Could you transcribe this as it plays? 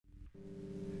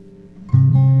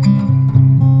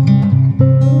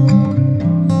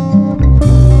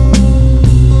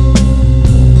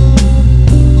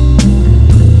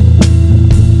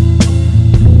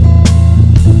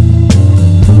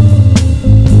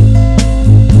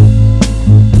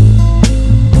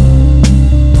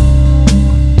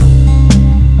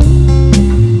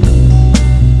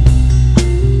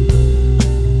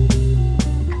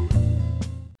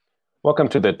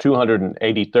Welcome to the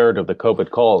 283rd of the COVID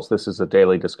calls. This is a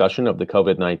daily discussion of the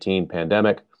COVID-19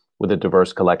 pandemic with a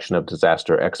diverse collection of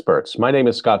disaster experts. My name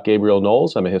is Scott Gabriel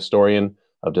Knowles. I'm a historian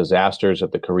of disasters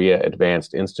at the Korea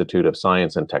Advanced Institute of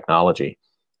Science and Technology.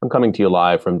 I'm coming to you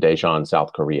live from Daejeon,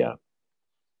 South Korea.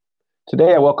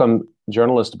 Today, I welcome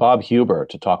journalist Bob Huber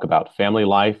to talk about family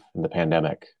life and the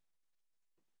pandemic.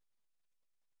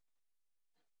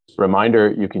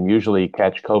 Reminder, you can usually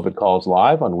catch COVID Calls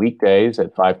live on weekdays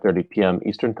at 5:30 p.m.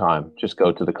 Eastern Time. Just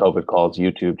go to the COVID Calls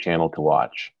YouTube channel to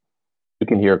watch. You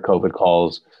can hear COVID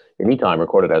Calls anytime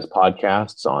recorded as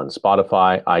podcasts on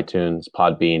Spotify, iTunes,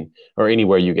 Podbean, or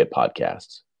anywhere you get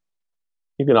podcasts.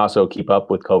 You can also keep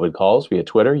up with COVID Calls via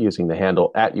Twitter using the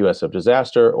handle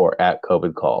 @USOfDisaster or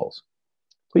 @COVID Calls.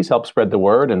 Please help spread the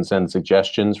word and send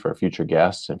suggestions for future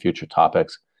guests and future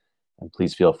topics. And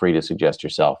please feel free to suggest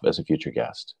yourself as a future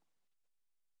guest.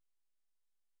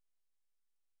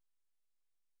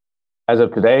 As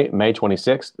of today, May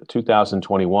 26th,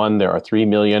 2021, there are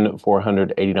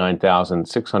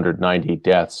 3,489,690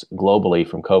 deaths globally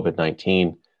from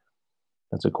COVID-19.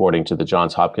 That's according to the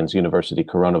Johns Hopkins University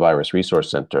Coronavirus Resource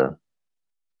Center.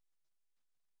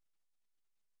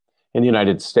 In the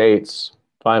United States,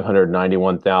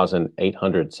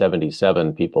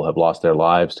 591,877 people have lost their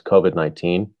lives to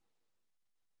COVID-19.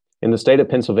 In the state of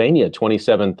Pennsylvania,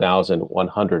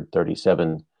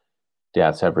 27,137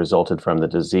 deaths have resulted from the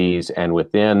disease, and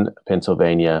within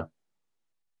Pennsylvania,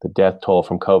 the death toll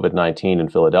from COVID-19 in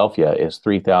Philadelphia is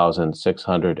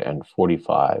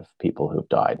 3,645 people who've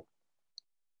died.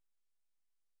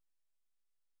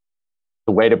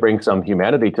 The way to bring some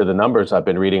humanity to the numbers, I've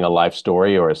been reading a life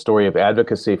story or a story of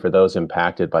advocacy for those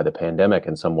impacted by the pandemic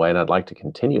in some way, and I'd like to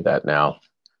continue that now.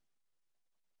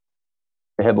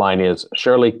 The headline is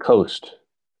Shirley Coast,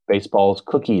 baseball's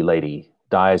cookie lady,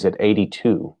 dies at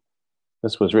 82.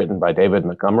 This was written by David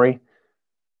Montgomery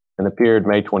and appeared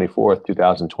May 24th,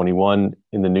 2021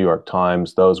 in the New York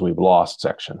Times, Those We've Lost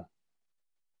section.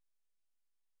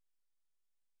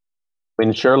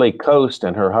 When Shirley Coast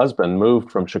and her husband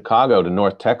moved from Chicago to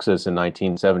North Texas in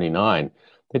 1979,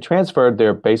 they transferred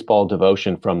their baseball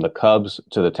devotion from the Cubs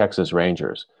to the Texas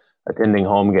Rangers, attending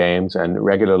home games and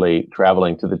regularly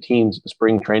traveling to the team's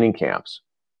spring training camps.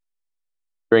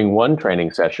 During one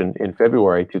training session in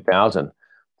February 2000,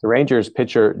 the Rangers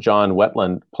pitcher John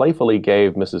Wetland playfully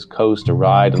gave Mrs. Coast a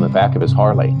ride on the back of his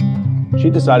Harley. She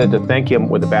decided to thank him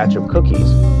with a batch of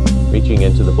cookies, reaching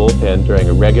into the bullpen during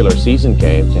a regular season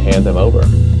game to hand them over.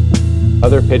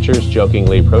 Other pitchers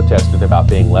jokingly protested about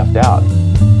being left out,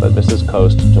 but Mrs.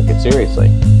 Coast took it seriously.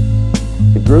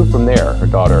 It grew from there, her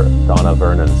daughter Donna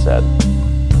Vernon said.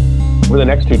 For the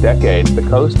next 2 decades, the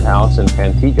Coast House in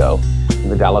Pantego, in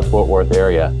the Dallas-Fort Worth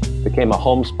area, became a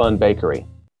homespun bakery.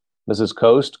 Mrs.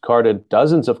 Coast carted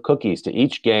dozens of cookies to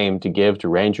each game to give to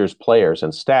Rangers players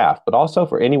and staff, but also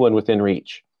for anyone within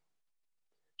reach.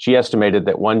 She estimated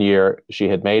that one year she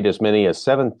had made as many as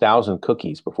 7,000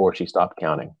 cookies before she stopped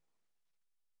counting.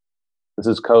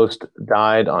 Mrs. Coast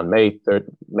died on May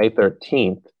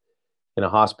 13th in a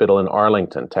hospital in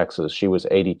Arlington, Texas. She was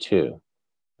 82.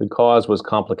 The cause was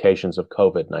complications of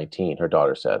COVID-19, her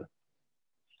daughter said.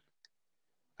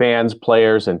 Fans,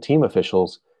 players, and team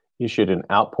officials issued an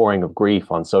outpouring of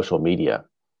grief on social media.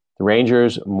 The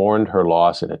Rangers mourned her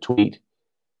loss in a tweet.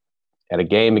 At a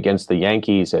game against the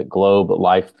Yankees at Globe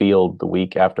Life Field the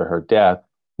week after her death,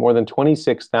 more than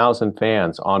 26,000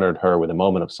 fans honored her with a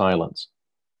moment of silence.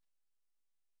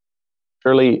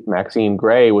 Shirley Maxine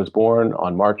Gray was born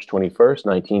on March 21st,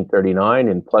 1939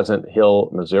 in Pleasant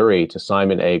Hill, Missouri to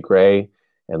Simon A. Gray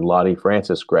and Lottie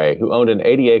Frances Gray, who owned an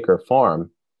 80-acre farm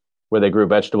where they grew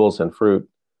vegetables and fruit,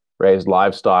 raised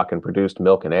livestock, and produced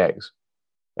milk and eggs.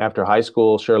 After high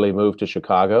school, Shirley moved to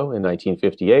Chicago in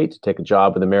 1958 to take a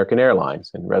job with American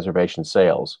Airlines in reservation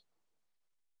sales.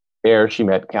 There, she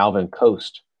met Calvin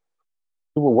Coast.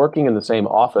 We were working in the same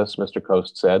office, Mr.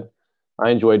 Coast said.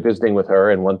 I enjoyed visiting with her,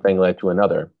 and one thing led to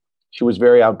another. She was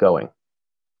very outgoing.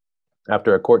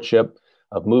 After a courtship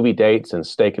of movie dates and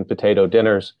steak and potato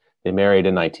dinners, they married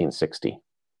in 1960.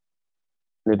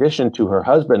 In addition to her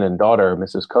husband and daughter,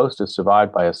 Mrs. Coast is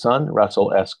survived by a son,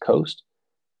 Russell S. Coast,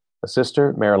 a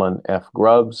sister, Marilyn F.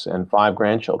 Grubbs, and 5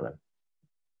 grandchildren.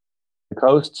 The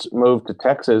Coasts moved to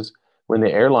Texas when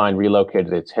the airline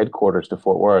relocated its headquarters to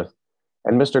Fort Worth,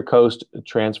 and Mr. Coast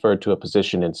transferred to a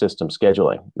position in system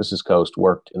scheduling. Mrs. Coast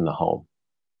worked in the home.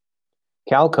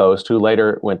 Cal Coast, who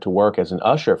later went to work as an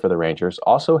usher for the Rangers,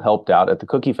 also helped out at the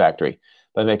cookie factory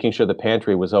by making sure the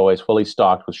pantry was always fully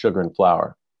stocked with sugar and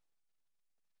flour.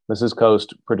 Mrs.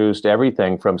 Coast produced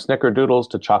everything from snickerdoodles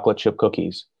to chocolate chip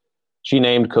cookies. She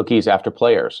named cookies after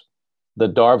players. The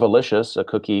Darvalicious, a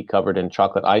cookie covered in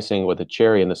chocolate icing with a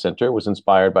cherry in the center, was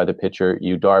inspired by the pitcher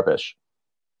Yu Darvish.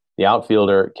 The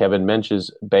outfielder Kevin Mench's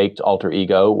baked alter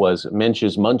ego was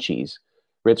Mench's Munchies,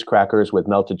 Ritz crackers with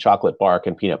melted chocolate bark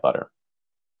and peanut butter.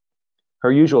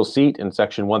 Her usual seat in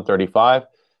section 135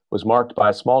 was marked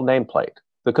by a small nameplate,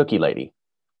 the Cookie Lady,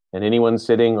 and anyone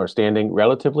sitting or standing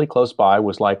relatively close by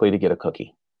was likely to get a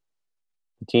cookie.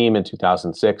 The team in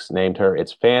 2006 named her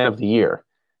its Fan of the Year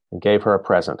and gave her a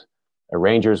present, a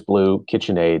Rangers Blue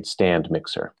KitchenAid stand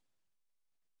mixer.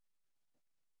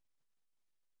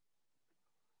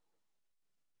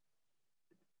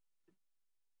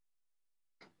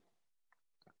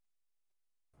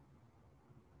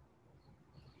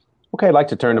 Okay, I'd like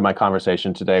to turn to my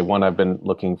conversation today, one I've been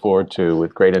looking forward to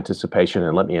with great anticipation,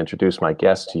 and let me introduce my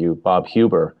guest to you, Bob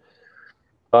Huber.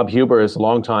 Bob Huber is a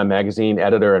longtime magazine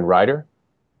editor and writer.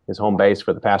 His home base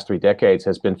for the past 3 decades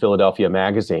has been Philadelphia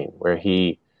Magazine, where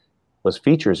he was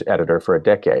features editor for a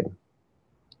decade.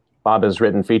 Bob has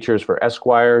written features for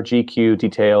Esquire, GQ,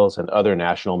 Details, and other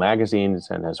national magazines,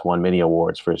 and has won many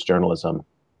awards for his journalism.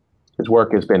 His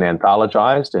work has been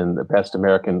anthologized in the Best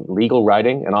American Legal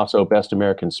Writing and also Best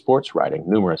American Sports Writing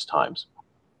numerous times.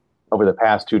 Over the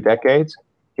past 2 decades,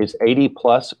 his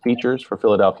 80-plus features for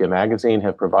Philadelphia Magazine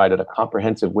have provided a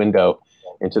comprehensive window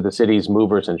into the city's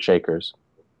movers and shakers.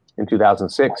 In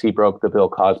 2006, he broke the Bill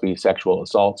Cosby sexual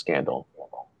assault scandal.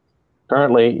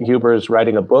 Currently, Huber is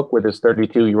writing a book with his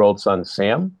 32-year-old son,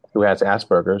 Sam, who has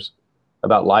Asperger's,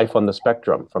 about life on the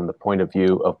spectrum from the point of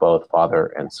view of both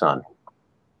father and son.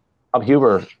 Bob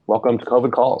Huber, welcome to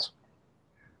COVID Calls.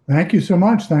 Thank you so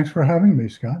much. Thanks for having me,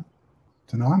 Scott.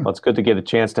 It's an honor. Well, it's good to get a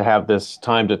chance to have this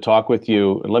time to talk with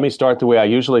you. Let me start the way I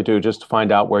usually do, just to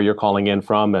find out where you're calling in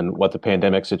from and what the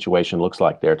pandemic situation looks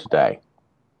like there today.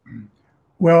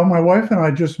 Well, my wife and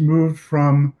I just moved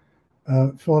from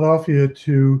Philadelphia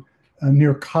to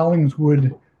near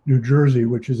Collingswood, New Jersey,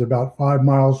 which is about 5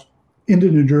 miles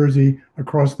into New Jersey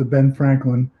across the Ben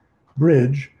Franklin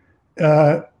Bridge.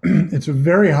 It's a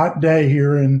very hot day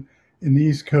here in the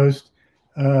East Coast,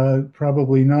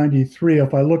 probably 93.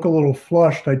 If I look a little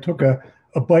flushed, I took a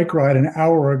bike ride an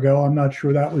hour ago. I'm not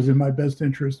sure that was in my best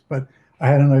interest, but I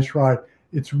had a nice ride.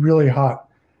 It's really hot.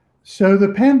 So the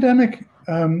pandemic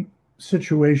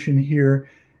situation here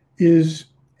is,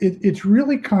 it's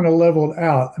really kind of leveled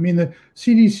out. I mean, the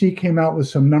CDC came out with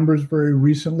some numbers very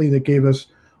recently that gave us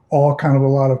all kind of a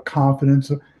lot of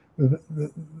confidence.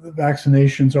 The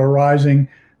vaccinations are rising.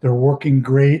 They're working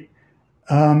great.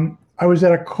 I was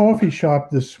at a coffee shop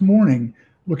this morning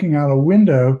looking out a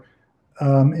window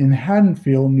in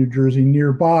Haddonfield, New Jersey,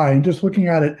 nearby, and just looking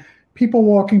at it, people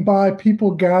walking by, people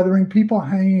gathering, people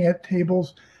hanging at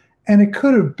tables. And it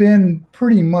could have been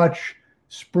pretty much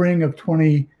spring of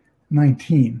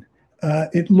 2019.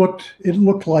 It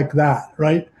looked like that,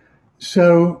 right?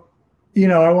 So,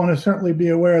 I want to certainly be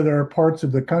aware there are parts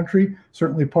of the country,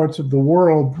 certainly parts of the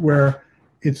world where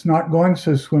it's not going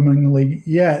so swimmingly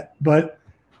yet, but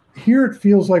here it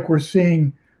feels like we're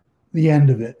seeing the end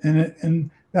of it. And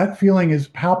that feeling is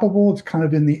palpable. It's kind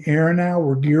of in the air now.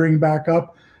 We're gearing back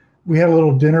up. We had a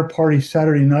little dinner party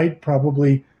Saturday night,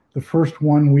 probably the first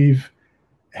one we've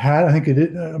had. I think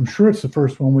I'm sure it's the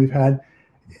first one we've had.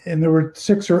 And there were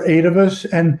 6 or 8 of us.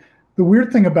 And the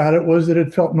weird thing about it was that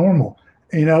it felt normal.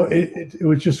 It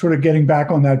was just sort of getting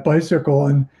back on that bicycle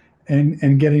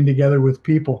and getting together with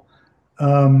people.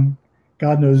 God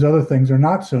knows other things are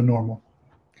not so normal,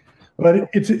 but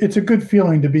it's a good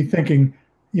feeling to be thinking,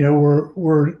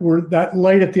 we're that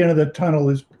light at the end of the tunnel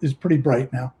is pretty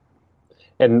bright now.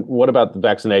 And what about the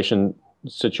vaccination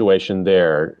situation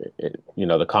there?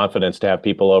 The confidence to have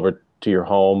people over to your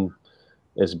home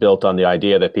is built on the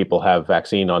idea that people have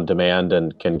vaccine on demand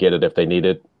and can get it if they need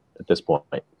it at this point.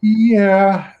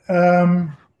 Yeah.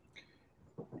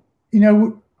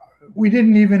 We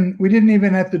didn't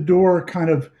even at the door kind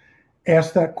of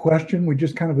ask that question. We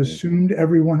just kind of assumed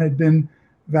everyone had been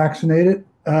vaccinated.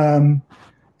 And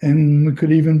we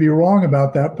could even be wrong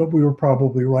about that, but we were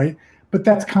probably right. But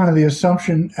that's kind of the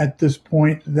assumption at this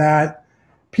point, that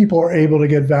people are able to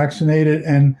get vaccinated,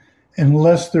 and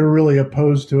unless they're really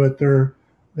opposed to it,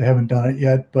 they haven't done it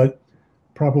yet. But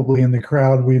probably in the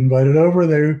crowd we invited over,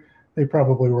 they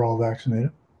probably were all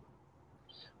vaccinated.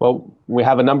 Well, we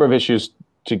have a number of issues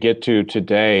to get to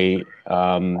today.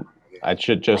 I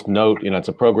should just note, it's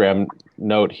a program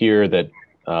note here that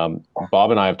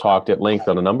Bob and I have talked at length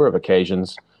on a number of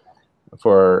occasions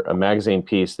for a magazine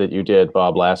piece that you did,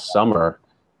 Bob, last summer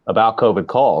about COVID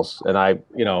calls. And I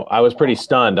was pretty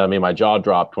stunned. I mean, my jaw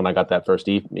dropped when I got that first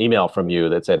email from you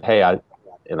that said, hey,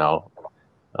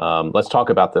 Let's talk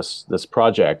about this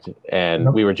project. And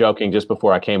Yep. we were joking just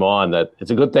before I came on that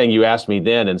it's a good thing you asked me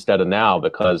then instead of now,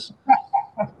 because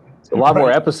it's a lot more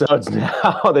Right. episodes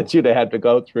now that you'd have had to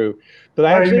go through. But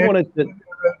I Well, you actually may wanted to,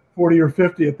 40 or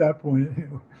 50 at that point.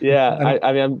 yeah, I don't-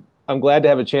 I mean, I'm glad to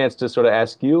have a chance to sort of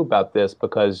ask you about this,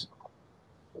 because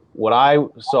what I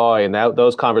saw in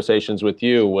those conversations with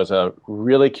you was a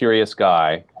really curious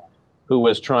guy who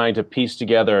was trying to piece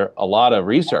together a lot of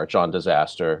research on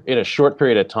disaster in a short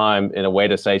period of time in a way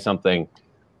to say something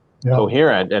yeah.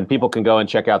 coherent. And people can go and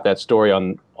check out that story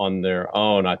on their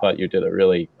own. I thought it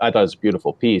was a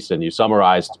beautiful piece, and you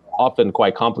summarized often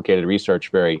quite complicated research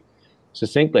very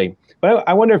succinctly. But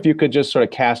I wonder if you could just sort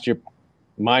of cast your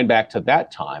mind back to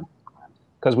that time,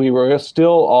 because we were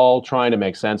still all trying to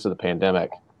make sense of the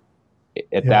pandemic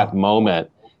at Yeah. that moment,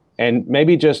 and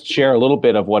maybe just share a little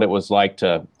bit of what it was like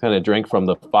to kind of drink from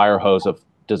the fire hose of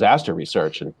disaster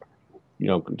research, and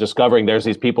discovering there's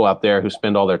these people out there who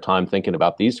spend all their time thinking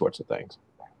about these sorts of things.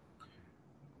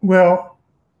 Well,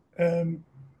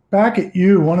 back at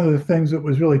you, one of the things that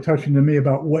was really touching to me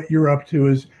about what you're up to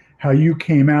is how you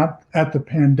came out at the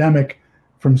pandemic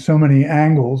from so many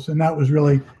angles. And that was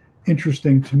really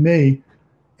interesting to me.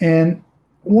 And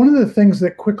one of the things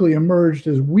that quickly emerged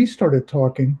as we started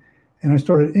talking and I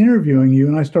started interviewing you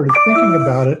and I started thinking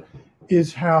about it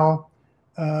is how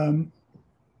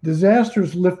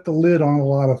disasters lift the lid on a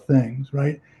lot of things,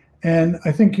 right? And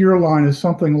I think your line is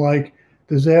something like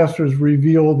disasters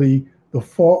reveal the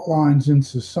fault lines in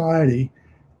society.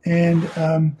 And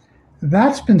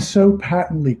that's been so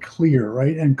patently clear,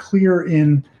 right? And clear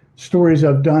in stories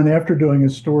I've done after doing a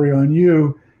story on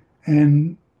you,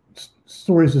 and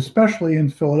stories especially in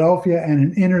Philadelphia and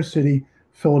in inner city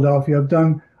Philadelphia. I've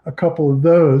done a couple of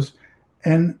those.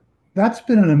 And that's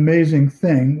been an amazing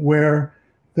thing where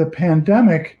the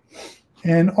pandemic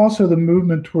and also the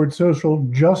movement toward social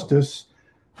justice,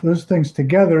 those things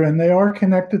together, and they are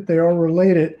connected, they are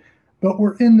related, but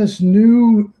we're in this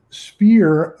new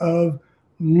sphere of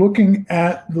looking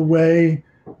at the way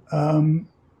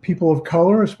people of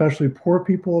color, especially poor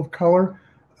people of color,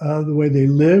 the way they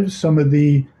live, some of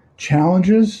the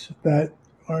challenges that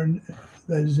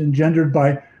is engendered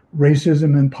by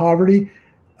racism and poverty.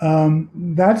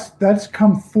 That's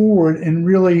come forward in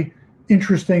really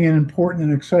interesting and important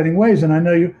and exciting ways. And I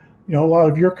know a lot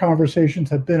of your conversations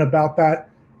have been about that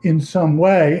in some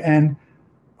way. And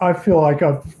I feel like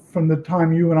from the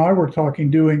time you and I were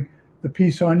talking, doing the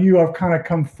piece on you, I've kind of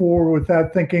come forward with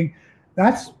that thinking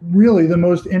that's really the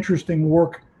most interesting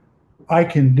work I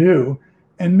can do.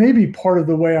 And maybe part of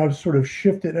the way I've sort of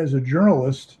shifted as a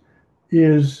journalist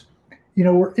is,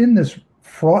 we're in this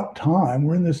fraught time.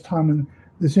 We're in this time when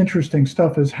this interesting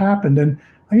stuff has happened. And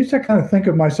I used to kind of think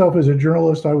of myself as a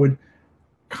journalist. I would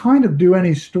kind of do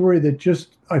any story that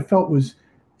just I felt was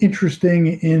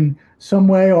interesting in some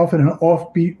way, often an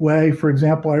offbeat way. For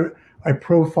example, I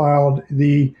profiled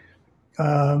the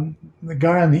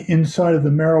guy on the inside of the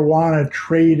marijuana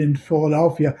trade in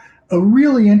Philadelphia, a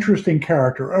really interesting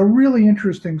character, a really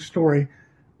interesting story.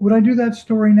 Would I do that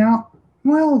story now?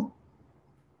 Well,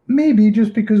 maybe,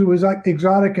 just because it was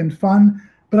exotic and fun,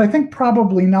 but I think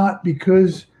probably not,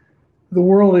 because the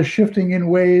world is shifting in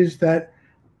ways that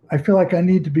I feel like I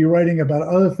need to be writing about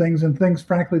other things, and things,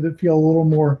 frankly, that feel a little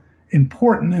more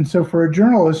important. And so for a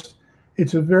journalist,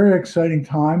 it's a very exciting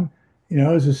time.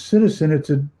 As a citizen, it's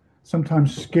a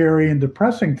sometimes scary and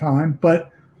depressing time,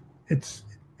 but it's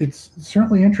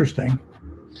certainly interesting.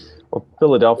 Well,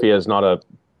 Philadelphia is not a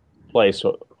place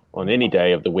on any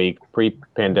day of the week,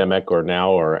 pre-pandemic or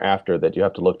now or after, that you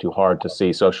have to look too hard to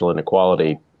see social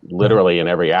inequality literally in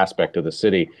every aspect of the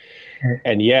city.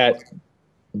 And yet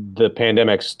the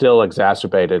pandemic still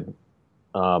exacerbated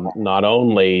not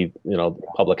only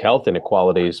public health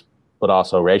inequalities, but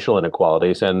also racial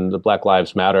inequalities. And the Black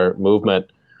Lives Matter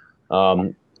movement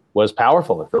was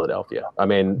powerful in Philadelphia. I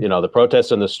mean, the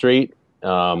protests in the street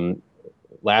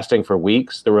lasting for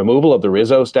weeks, the removal of the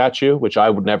Rizzo statue, which I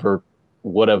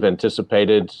would have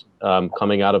anticipated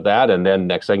coming out of that. And then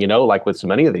next thing you know, like with so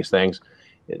many of these things,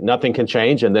 nothing can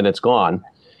change and then it's gone.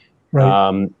 Right.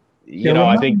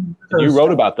 I think you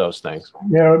wrote about those things.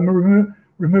 Yeah,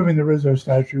 removing the Rizzo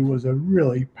statue was a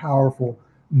really powerful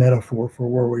metaphor for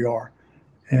where we are,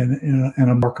 and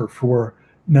a marker for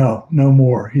no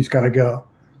more. He's got to go.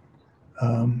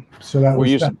 So that were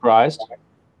you surprised?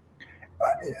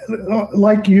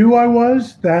 Like you, I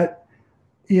was that.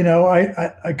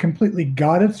 I completely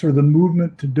got it, sort of the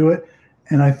movement to do it,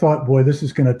 and I thought, boy, this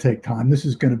is going to take time. This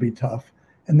is going to be tough,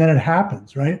 and then it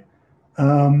happens, right?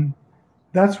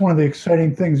 That's one of the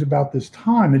exciting things about this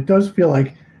time. It does feel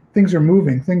like things are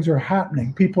moving, things are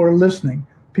happening, people are listening,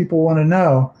 people want to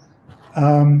know.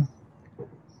 Um,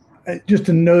 just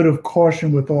a note of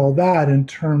caution with all that in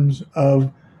terms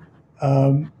of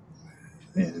um,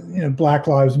 Black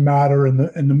Lives Matter and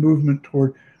the movement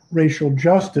toward racial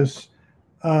justice.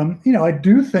 I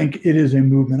do think it is a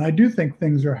movement. I do think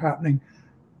things are happening.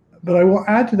 But I will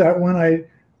add to that, when I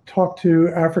talk to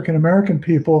African American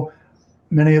people,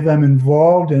 many of them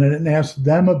involved in it, and ask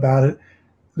them about it,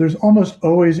 there's almost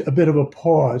always a bit of a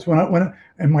pause.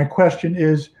 And my question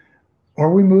is,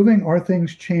 are we moving? Are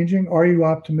things changing? Are you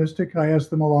optimistic? I ask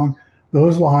them along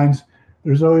those lines.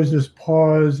 There's always this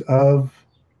pause of,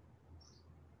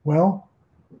 well,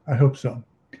 I hope so.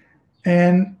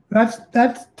 And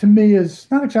that to me is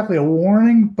not exactly a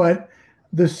warning, but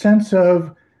the sense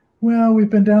of, well, we've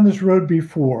been down this road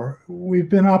before. We've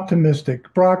been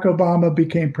optimistic. Barack Obama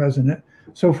became president,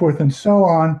 so forth and so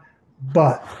on,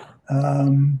 but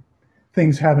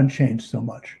things haven't changed so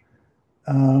much.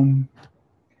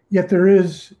 Yet there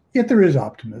is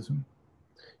optimism.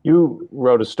 You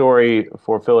wrote a story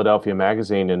for Philadelphia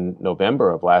Magazine in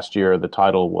November of last year. The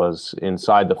title was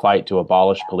 "Inside the Fight to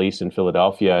Abolish Police in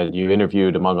Philadelphia." You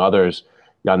interviewed, among others,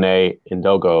 Yane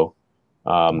Indogo,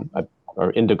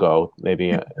 or Indigo,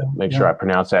 maybe, make sure I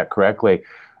pronounce that correctly.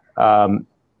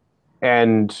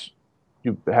 And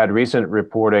you had recent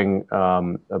reporting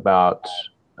about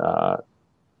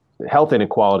health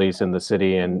inequalities in the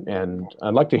city, and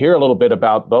I'd like to hear a little bit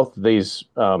about both of these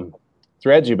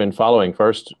threads you've been following.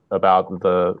 First, about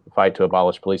the fight to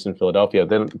abolish police in Philadelphia,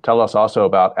 then tell us also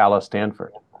about Alice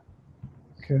Stanford.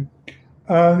 Okay.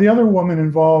 The other woman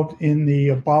involved in the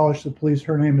Abolish the Police,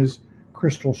 her name is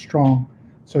Crystal Strong.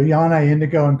 So Yana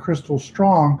Indigo and Crystal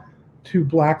Strong, two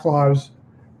Black Lives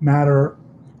Matter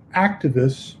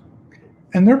activists,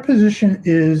 and their position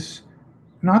is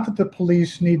not that the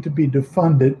police need to be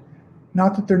defunded,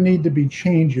 not that there need to be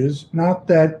changes, not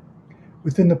that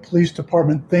within the police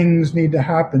department things need to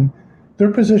happen.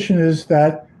 Their position is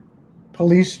that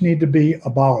police need to be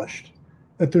abolished,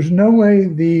 that there's no way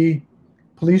the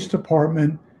police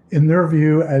department, in their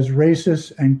view, as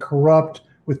racist and corrupt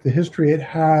with the history it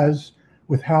has,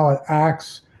 with how it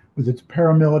acts, with its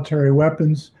paramilitary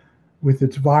weapons, with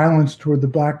its violence toward the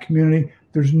Black community,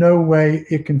 there's no way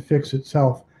it can fix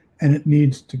itself, and it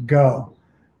needs to go.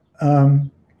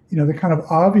 The kind of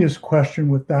obvious question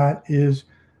with that is,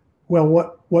 well,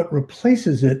 what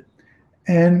replaces it?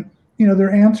 And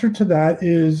their answer to that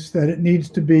is that it needs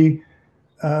to be,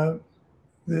 the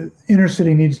inner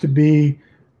city needs to be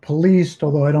policed,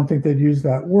 although I don't think they'd use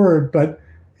that word, but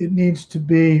it needs to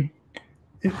be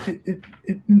it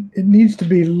needs to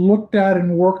be looked at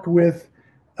and worked with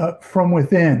from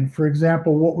within. For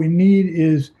example, what we need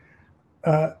is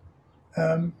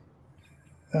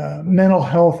mental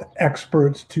health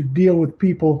experts to deal with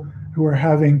people who are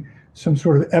having some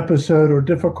sort of episode or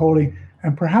difficulty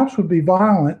and perhaps would be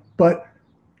violent, but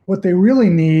what they really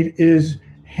need is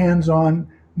hands-on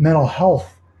mental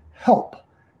health help.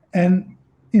 And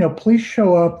police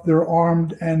show up, they're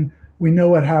armed, and we know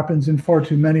what happens in far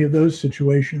too many of those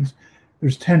situations.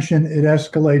 There's tension, it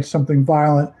escalates, something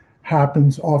violent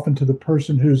happens, often to the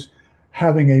person who's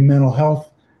having a mental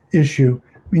health issue.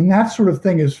 I mean, that sort of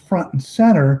thing is front and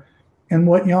center. And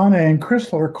what Yana and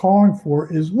Crystal are calling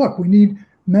for is, look, we need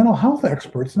mental health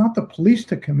experts, not the police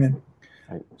to come in.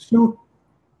 Right. So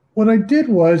what I did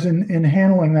was, in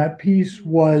handling that piece,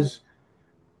 was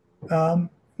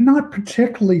not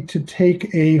particularly to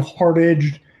take a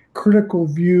hard-edged critical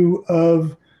view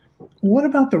of what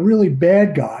about the really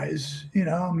bad guys.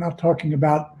 I'm not talking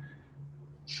about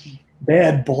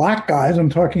bad Black guys. I'm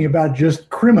talking about just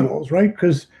criminals, right?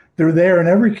 Because they're there in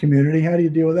every community. How do you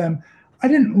deal with them? I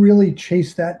didn't really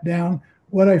chase that down.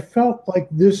 What I felt like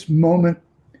this moment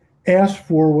asked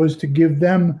for was to give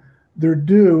them their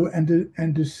due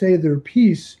and to say their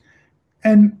piece.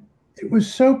 And it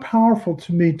was so powerful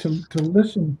to me to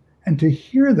listen and to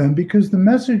hear them, because the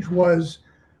message was,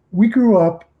 we grew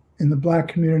up in the Black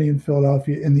community in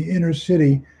Philadelphia, in the inner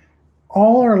city.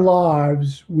 All our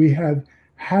lives, we have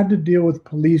had to deal with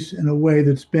police in a way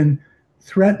that's been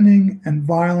threatening and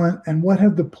violent. And what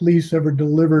have the police ever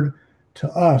delivered to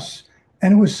us?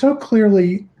 And it was so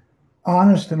clearly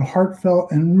honest and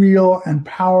heartfelt and real and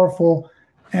powerful.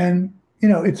 And,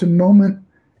 it's a moment,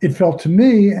 it felt to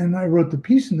me, and I wrote the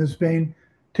piece in this vein,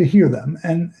 to hear them.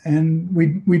 And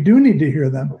we do need to hear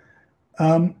them.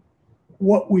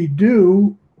 What we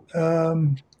do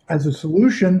as a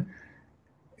solution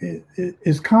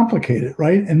is complicated,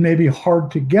 right? And maybe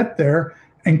hard to get there.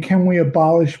 And can we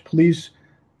abolish police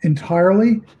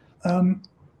entirely?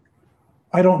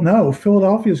 I don't know.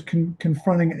 Philadelphia is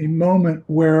confronting a moment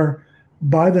where,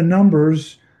 by the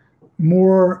numbers,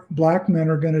 more black men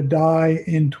are going to die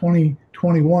in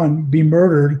 2021, be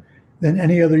murdered, than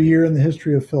any other year in the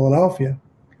history of Philadelphia.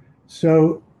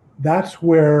 So that's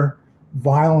where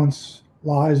violence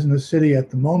lies in the city at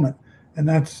the moment. And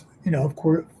that's, of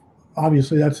course,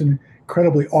 obviously that's an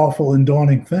incredibly awful and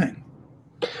daunting thing.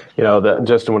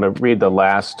 Just want to read the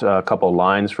last couple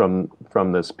lines from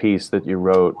this piece that you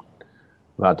wrote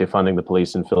about defunding the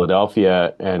police in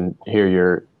Philadelphia. And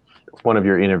here one of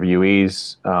your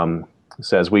interviewees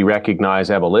says, "We recognize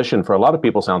abolition for a lot of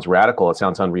people sounds radical. It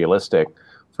sounds unrealistic.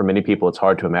 For many people, it's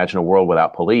hard to imagine a world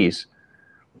without police."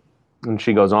 And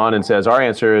she goes on and says, "Our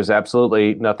answer is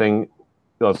absolutely nothing."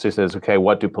 Well, she says, "Okay,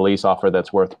 what do police offer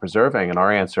that's worth preserving?" And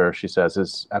our answer, she says,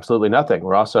 is absolutely nothing.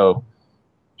 We're also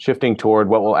shifting toward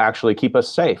what will actually keep us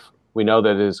safe. We know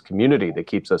that it is community that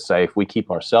keeps us safe. We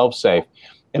keep ourselves safe.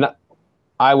 And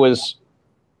I was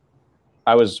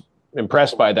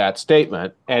impressed by that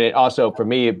statement. And it also, for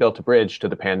me, it built a bridge to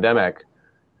the pandemic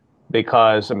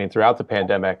because, throughout the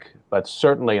pandemic, but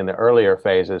certainly in the earlier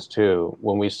phases too,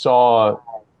 when we saw,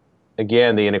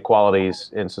 again, the inequalities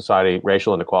in society,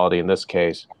 racial inequality in this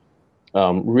case,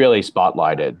 really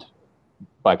spotlighted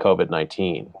by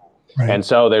COVID-19. Right. And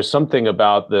so there's something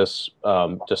about this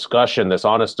discussion, this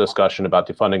honest discussion about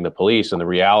defunding the police and the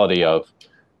reality of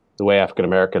the way African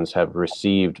Americans have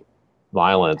received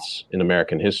violence in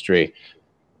American history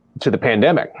to the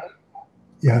pandemic.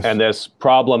 Yes. And this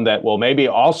problem that, maybe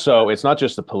also it's not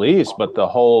just the police, but the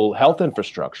whole health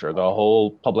infrastructure, the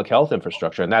whole public health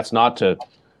infrastructure. And that's not to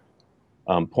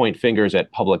point fingers at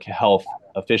public health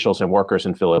officials and workers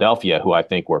in Philadelphia, who I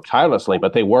think work tirelessly,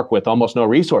 but they work with almost no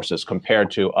resources compared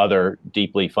to other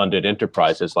deeply funded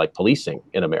enterprises like policing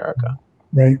in America.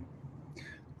 Right.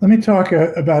 Let me talk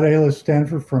about Ayla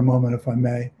Stanford for a moment, if I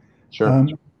may. Sure.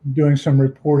 Doing some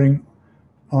reporting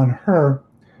on her.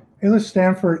 Ayla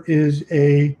Stanford is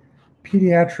a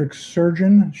pediatric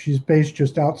surgeon. She's based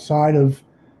just outside of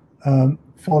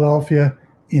Philadelphia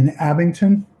in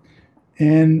Abington.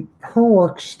 And her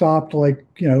work stopped, like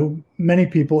many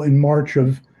people, in March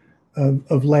of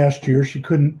last year. She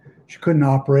couldn't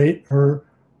operate.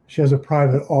 She has a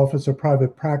private office, a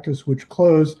private practice, which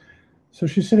closed. So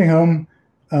she's sitting home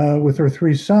with her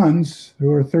three sons,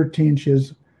 who are 13. She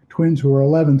has twins who are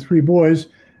 11, three boys,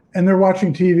 and they're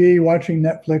watching TV, watching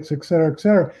Netflix, et cetera, et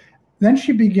cetera. Then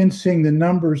she begins seeing the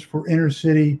numbers for inner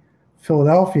city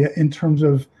Philadelphia in terms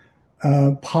of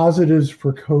positives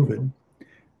for COVID.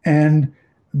 And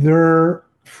they're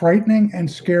frightening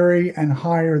and scary and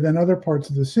higher than other parts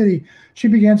of the city. She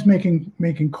begins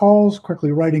making calls,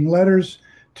 quickly writing letters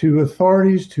to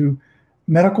authorities, to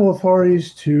medical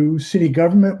authorities, to city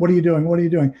government. What are you doing? What are you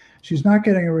doing? She's not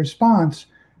getting a response.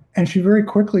 And she very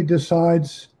quickly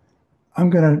decides, I'm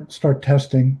going to start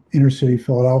testing inner city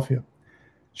Philadelphia.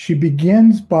 She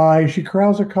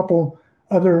corrals a couple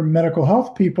other medical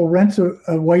health people, rents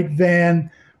a white van,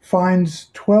 finds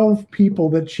 12 people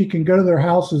that she can go to their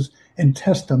houses and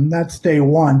test them. That's day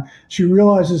one. She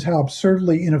realizes how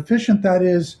absurdly inefficient that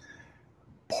is,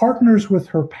 partners with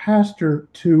her pastor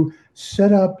to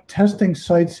set up testing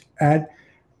sites at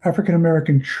African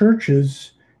American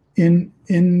churches in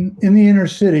the inner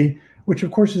city, which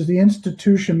of course is the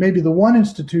institution, maybe the one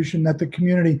institution that the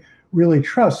community really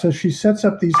trusts. So she sets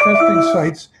up these testing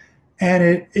sites,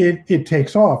 and it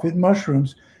takes off. It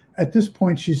mushrooms. At this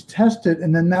point, she's tested,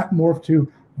 and then that morphed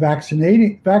to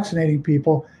vaccinating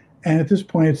people. And at this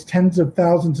point, it's tens of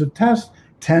thousands of tests,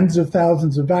 tens of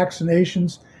thousands of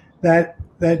vaccinations that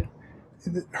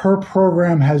her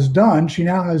program has done. She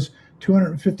now has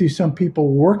 250 some people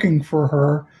working for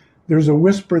her. There's a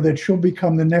whisper that she'll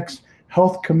become the next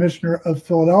health commissioner of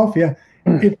Philadelphia.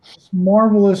 It's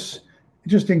marvelous,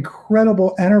 just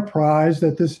incredible enterprise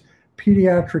that this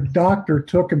pediatric doctor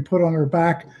took and put on her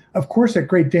back, of course, at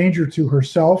great danger to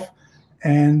herself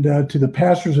and to the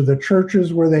pastors of the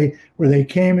churches where they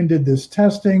came and did this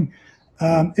testing.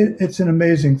 It's an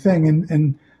amazing thing.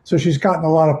 And so she's gotten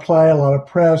a lot of play, a lot of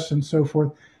press, and so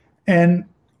forth. And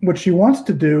what she wants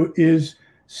to do is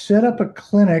set up a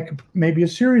clinic, maybe a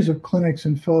series of clinics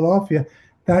in Philadelphia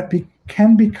that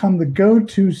can become the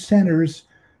go-to centers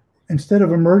instead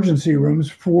of emergency rooms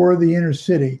for the inner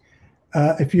city.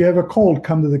 If you have a cold,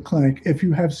 come to the clinic. If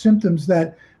you have symptoms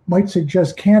that might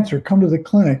suggest cancer, come to the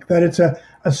clinic. That it's a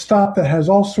stop that has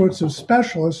all sorts of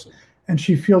specialists, and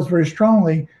she feels very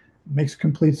strongly, makes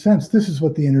complete sense. This is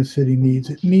what the inner city needs.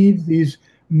 It needs these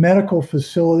medical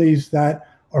facilities that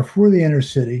are for the inner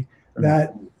city,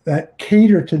 that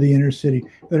cater to the inner city,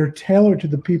 that are tailored to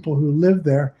the people who live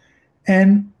there.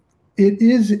 And it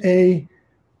is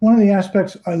one of the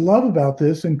aspects I love about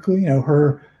this, including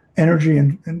her energy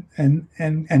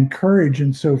and courage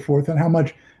and so forth, and how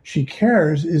much she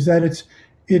cares, is that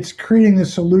it's creating the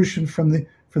solution from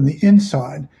the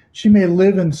inside. She may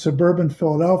live in suburban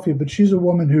Philadelphia, but she's a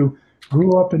woman who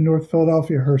grew up in North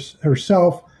Philadelphia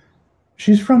herself.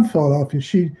 She's from Philadelphia.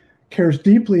 She cares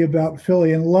deeply about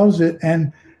Philly and loves it,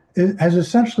 and has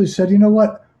essentially said, you know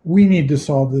what, we need to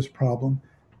solve this problem.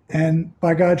 And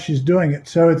by God, she's doing it.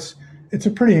 So it's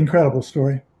a pretty incredible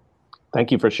story.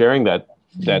 Thank you for sharing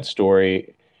that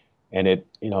story. And it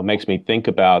makes me think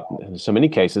about so many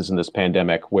cases in this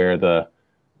pandemic where the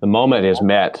moment is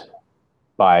met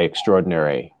by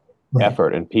extraordinary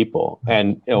effort and people.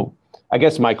 And I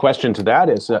guess my question to that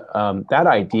is that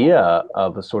idea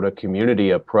of a sort of community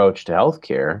approach to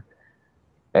healthcare.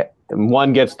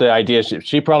 One gets the idea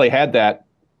she probably had that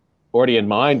already in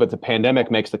mind, but the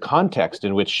pandemic makes the context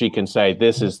in which she can say,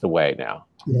 this is the way now.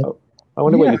 Yep. I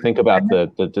wonder what you think about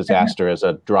the disaster as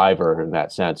a driver in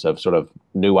that sense of sort of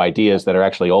new ideas that are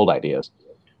actually old ideas.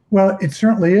 Well, it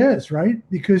certainly is, right?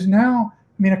 Because now,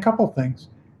 a couple of things.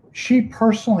 She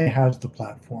personally has the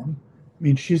platform.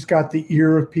 She's got the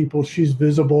ear of people. She's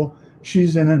visible.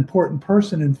 She's an important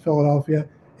person in Philadelphia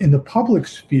in the public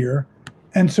sphere.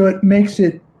 And so it makes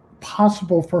it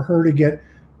possible for her to get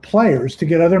players, to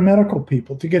get other medical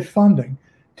people, to get funding,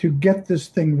 to get this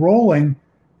thing rolling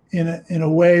in a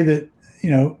way that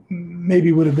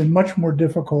maybe would have been much more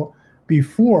difficult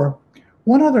before.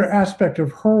 One other aspect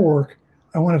of her work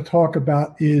I want to talk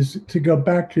about is to go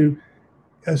back to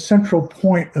a central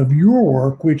point of your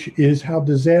work, which is how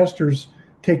disasters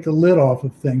take the lid off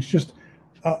of things. Just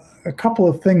a couple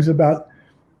of things about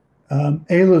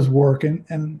Ayla's work,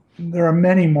 and there are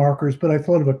many markers, but I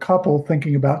thought of a couple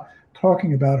talking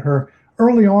about her.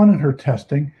 Early on in her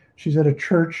testing, she's at a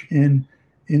church in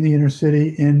the inner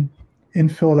city in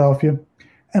Philadelphia,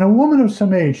 and a woman of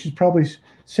some age, she's probably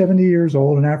 70 years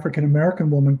old, an African-American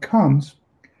woman, comes,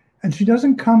 and she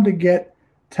doesn't come to get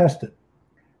tested.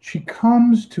 She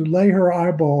comes to lay her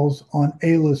eyeballs on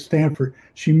Ayla Stanford.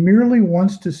 She merely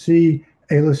wants to see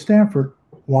Ayla Stanford.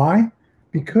 Why?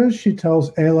 Because she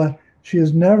tells Ayla she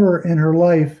has never in her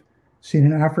life seen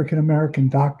an African-American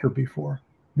doctor before.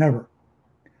 Never.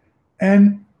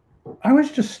 And I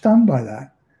was just stunned by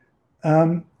that.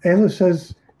 Ayla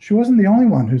says she wasn't the only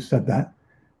one who said that.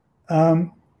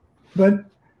 But,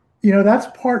 that's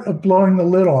part of blowing the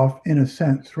lid off in a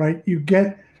sense, right? You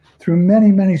get through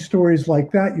many, many stories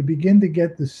like that, you begin to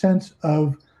get the sense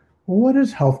of, well, what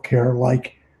is healthcare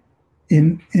like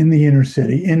in the inner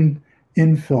city,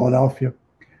 in Philadelphia?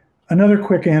 Another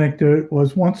quick anecdote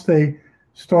was once they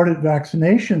started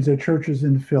vaccinations at churches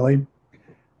in Philly,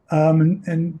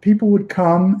 and people would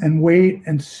come and wait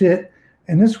and sit,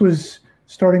 and this was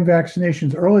starting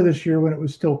vaccinations early this year when it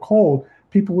was still cold.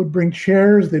 People would bring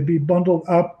chairs, they'd be bundled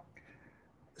up.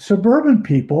 Suburban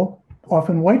people,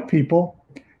 often white people,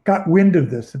 got wind of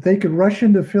this, that they could rush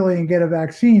into Philly and get a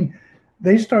vaccine.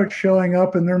 They start showing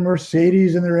up in their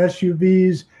Mercedes and their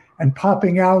SUVs and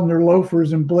popping out in their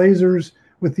loafers and blazers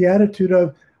with the attitude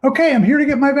of, okay, I'm here to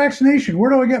get my vaccination.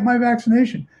 Where do I get my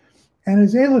vaccination? And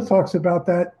as Ayla talks about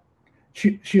that,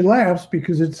 she laughs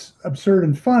because it's absurd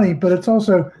and funny, but it's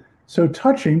also so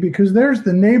touching because there's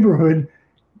the neighborhood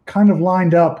kind of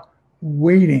lined up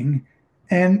waiting.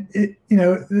 And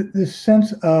this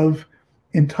sense of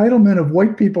entitlement of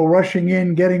white people rushing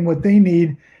in, getting what they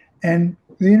need, and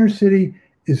the inner city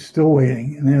is still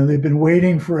waiting. And they've been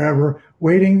waiting forever,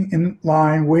 waiting in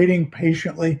line, waiting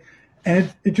patiently.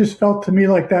 And it just felt to me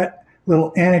like that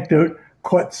little anecdote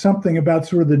caught something about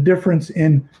sort of the difference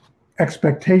in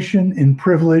expectation, in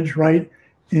privilege, right?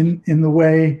 In the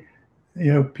way,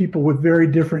 people with very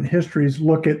different histories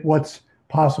look at what's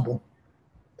possible.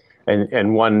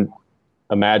 And one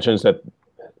imagines that,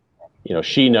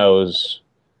 she knows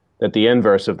that the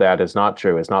inverse of that is not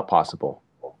true, is not possible.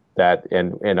 That,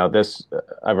 and this,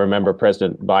 I remember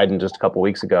President Biden just a couple of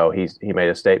weeks ago, he made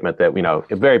a statement that,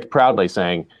 very proudly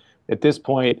saying, at this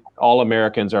point, all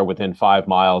Americans are within 5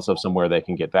 miles of somewhere they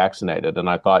can get vaccinated. And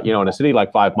I thought, in a city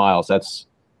like 5 miles,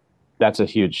 that's a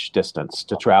huge distance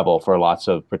to travel for lots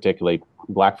of particularly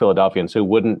Black Philadelphians who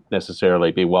wouldn't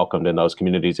necessarily be welcomed in those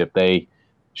communities if they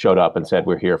showed up and said,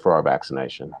 we're here for our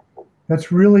vaccination.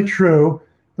 That's really true.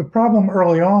 The problem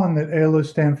early on that Ayla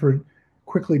Stanford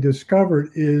quickly discovered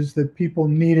is that people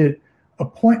needed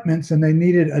appointments and they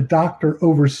needed a doctor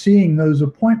overseeing those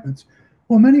appointments.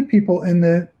 Well, many people in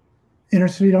the inner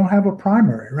city don't have a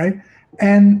primary, right?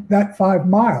 And that 5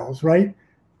 miles, right?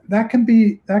 That can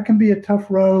be a tough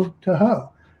row to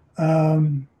hoe.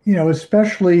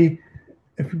 Especially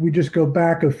if we just go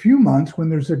back a few months when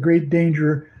there's a great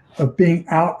danger of being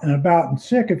out and about and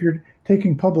sick. If you're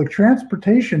taking public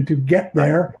transportation to get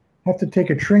there, have to take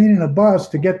a train and a bus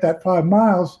to get that 5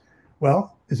 miles.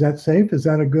 Well, is that safe? Is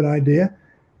that a good idea?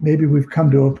 Maybe we've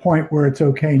come to a point where it's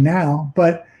okay now,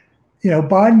 but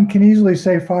Biden can easily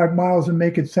say 5 miles and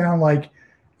make it sound like,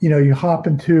 you hop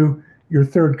into your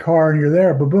third car and you're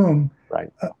there, boom.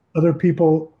 Right. Other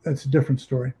people, that's a different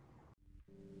story.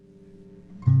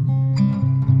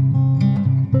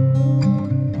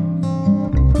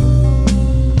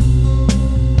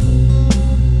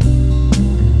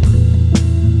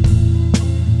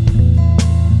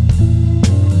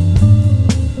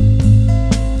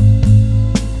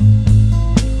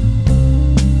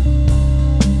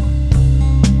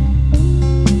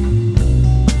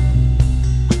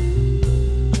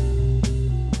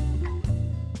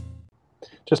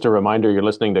 Just a reminder, you're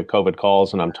listening to COVID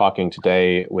Calls, and I'm talking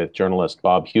today with journalist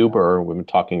Bob Huber. We've been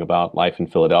talking about life in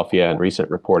Philadelphia and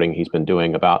recent reporting he's been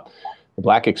doing about the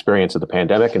Black experience of the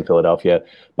pandemic in Philadelphia.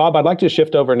 Bob, I'd like to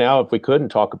shift over now, if we could,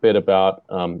 and talk a bit about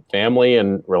family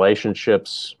and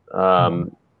relationships,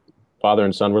 father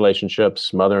and son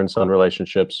relationships, mother and son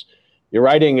relationships. Your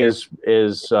writing is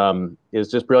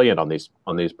just brilliant on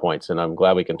these points, and I'm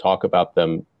glad we can talk about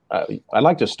them. I'd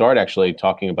like to start actually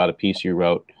talking about a piece you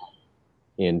wrote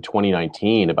in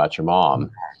 2019 about your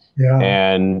mom. Yeah.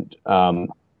 And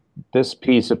this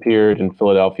piece appeared in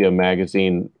Philadelphia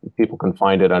Magazine. People can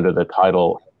find it under the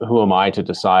title, "Who Am I to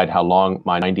Decide How Long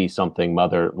My 90-something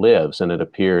Mother Lives?" And it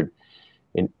appeared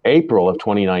in April of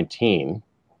 2019.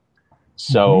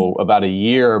 So about a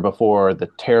year before the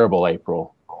terrible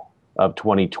April of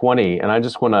 2020. And I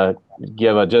just want to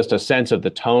give just a sense of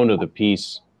the tone of the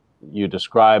piece. You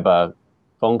describe a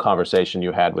phone conversation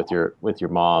you had with your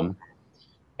mom.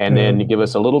 And then you give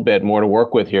us a little bit more to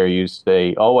work with here. You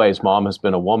say, always, Mom has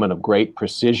been a woman of great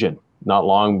precision. Not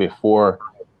long before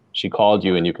she called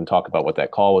you, and you can talk about what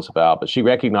that call was about, but she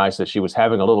recognized that she was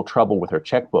having a little trouble with her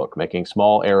checkbook, making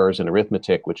small errors in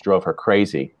arithmetic, which drove her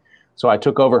crazy. So I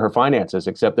took over her finances,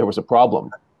 except there was a problem.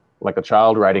 Like a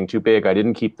child writing too big, I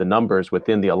didn't keep the numbers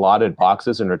within the allotted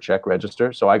boxes in her check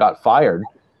register. So I got fired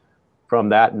from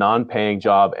that non-paying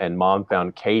job, and Mom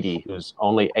found Katie, who's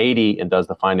only 80 and does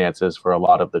the finances for a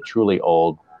lot of the truly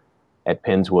old at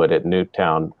Pennswood at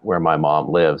Newtown, where my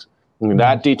mom lives. I mean,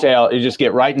 that detail, you just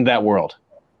get right in that world,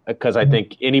 because I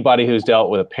think anybody who's dealt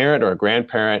with a parent or a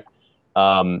grandparent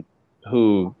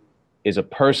who is a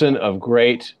person of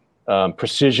great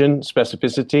precision,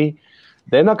 specificity,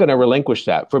 they're not going to relinquish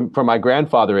that. For my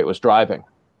grandfather, it was driving.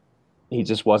 He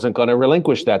just wasn't going to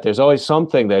relinquish that. There's always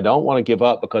something they don't want to give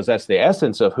up, because that's the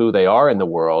essence of who they are in the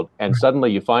world. And suddenly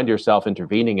you find yourself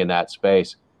intervening in that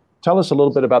space. Tell us a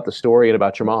little bit about the story and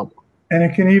about your mom. And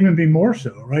it can even be more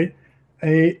so, right?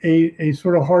 A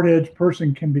sort of hard-edged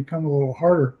person can become a little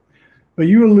harder. But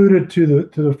you alluded to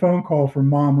the phone call from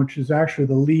Mom, which is actually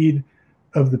the lead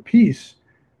of the piece.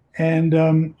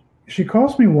 And she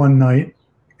calls me one night,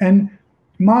 and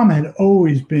Mom had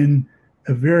always been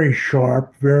a very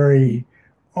sharp, very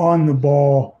on the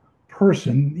ball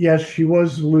person. Yes, she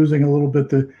was losing a little bit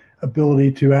the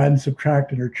ability to add and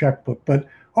subtract in her checkbook, but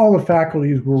all the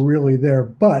faculties were really there.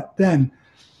 But then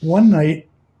one night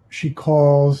she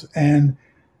calls and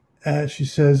she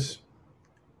says,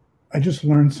 "I just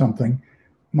learned something.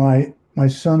 My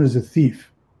son is a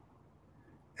thief."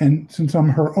 And since I'm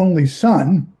her only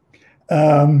son,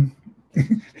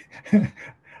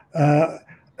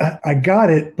 I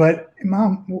got it, but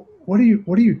Mom, what are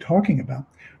you talking about?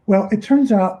 Well, it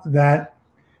turns out that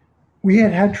we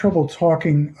had trouble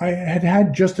talking. I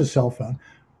had just a cell phone.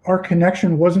 Our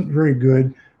connection wasn't very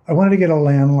good. I wanted to get a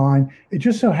landline. It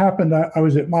just so happened I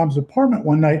was at Mom's apartment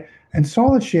one night and saw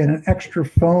that she had an extra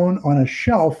phone on a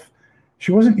shelf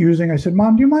she wasn't using. I said,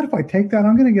 "Mom, do you mind if I take that?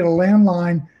 I'm going to get a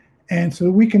landline, and so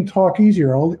that we can talk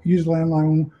easier. I'll use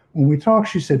landline when we talk."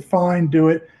 She said, "Fine, do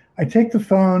it." I take the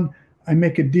phone. I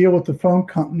make a deal with the phone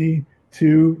company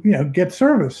to, get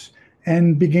service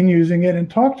and begin using it and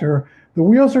talk to her. The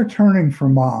wheels are turning for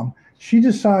Mom. She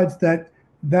decides that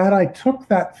I took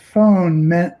that phone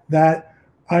meant that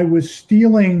I was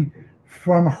stealing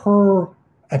from her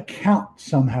account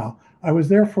somehow. I was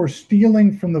therefore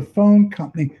stealing from the phone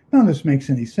company. None of this makes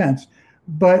any sense.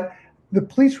 But the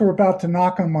police were about to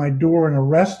knock on my door and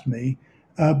arrest me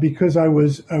because I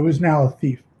was now a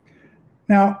thief.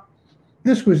 Now,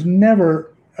 this was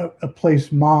never a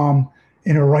place Mom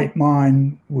in her right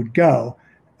mind would go.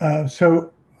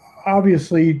 So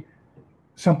obviously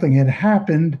something had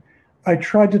happened. I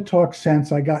tried to talk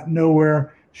sense. I got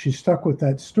nowhere. She stuck with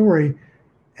that story.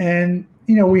 And,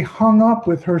 we hung up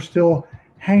with her still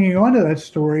hanging on to that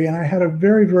story. And I had a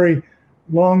very, very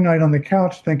long night on the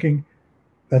couch thinking,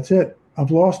 that's it.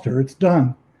 I've lost her. It's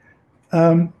done.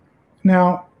 Um,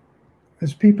 Now,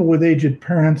 as people with aged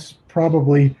parents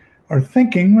probably are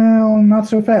thinking, well, not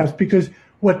so fast, because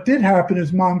what did happen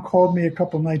is mom called me a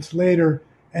couple nights later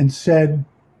and said,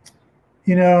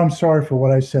 I'm sorry for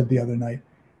what I said the other night.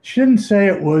 She didn't say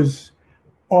it was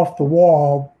off the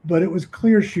wall, but it was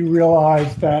clear she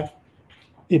realized that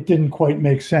it didn't quite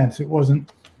make sense. It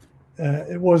wasn't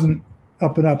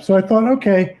up and up. So I thought,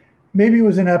 okay, maybe it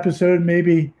was an episode.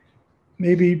 Maybe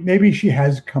she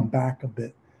has come back a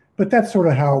bit, but that's sort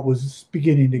of how it was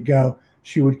beginning to go.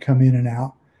 She would come in and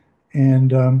out,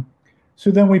 and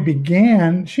so then we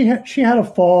began. She had a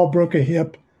fall, broke a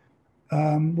hip,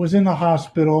 was in the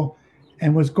hospital,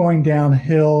 and was going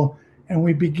downhill. And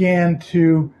we began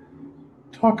to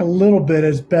talk a little bit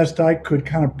as best I could,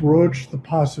 kind of broach the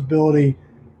possibility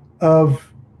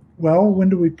of, well, when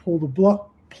do we pull the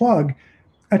plug?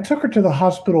 I took her to the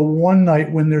hospital one night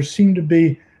when there seemed to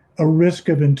be a risk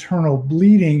of internal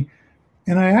bleeding.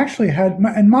 And I actually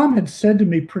and mom had said to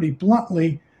me pretty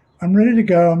bluntly, I'm ready to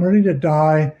go. I'm ready to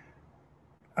die.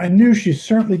 I knew she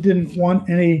certainly didn't want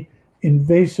any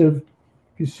invasive.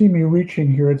 If you see me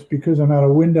reaching here, it's because I'm out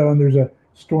a window and there's a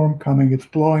storm coming. It's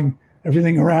blowing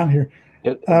everything around here.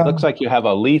 It looks like you have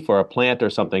a leaf or a plant or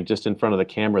something just in front of the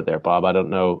camera there, Bob. I don't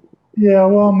know. Yeah,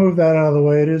 well, I'll move that out of the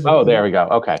way. It is. Oh, there we go.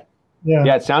 Okay. Yeah.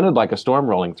 Yeah, it sounded like a storm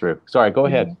rolling through. Sorry, go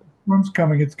ahead. Storm's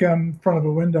coming. It's come in front of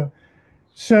a window.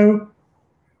 So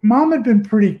mom had been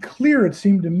pretty clear, it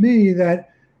seemed to me, that,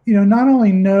 not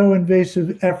only no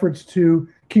invasive efforts to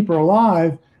keep her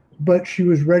alive, but she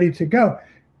was ready to go.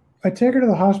 I take her to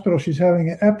the hospital. She's having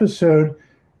an episode.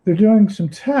 They're doing some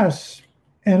tests,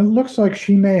 and it looks like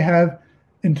she may have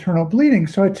internal bleeding.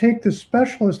 So I take the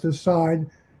specialist aside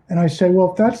and I say,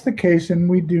 well, if that's the case and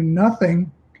we do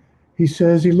nothing, he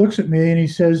looks at me and he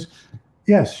says,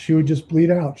 yes, she would just bleed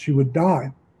out. She would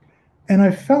die. And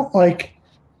I felt like,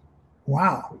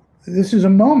 wow, this is a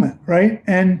moment, right?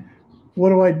 And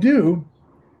what do?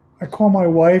 I call my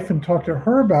wife and talk to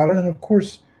her about it. And of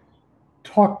course,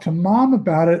 talk to mom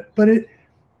about it. But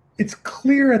it's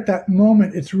clear at that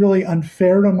moment, it's really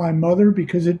unfair to my mother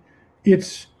because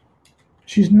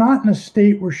she's not in a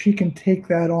state where she can take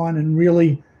that on and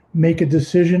really make a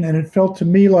decision. And it felt to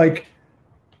me like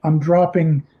I'm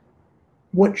dropping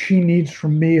what she needs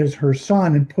from me as her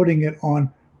son and putting it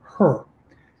on her.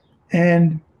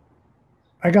 And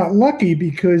I got lucky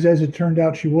because, as it turned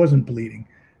out, she wasn't bleeding.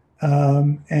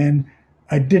 And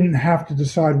I didn't have to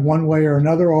decide one way or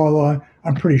another, although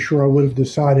I'm pretty sure I would have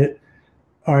decided,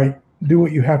 all right, do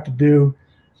what you have to do,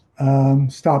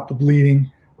 stop the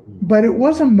bleeding. But it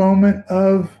was a moment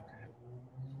of,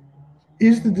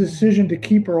 is the decision to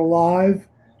keep her alive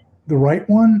the right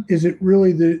one? Is it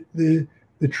really the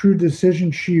true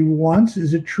decision she wants?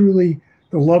 Is it truly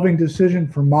the loving decision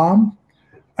for mom?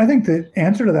 I think the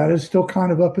answer to that is still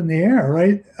kind of up in the air,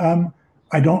 right?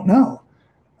 I don't know.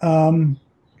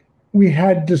 We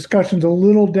had discussions a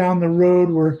little down the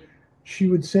road where she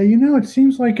would say, it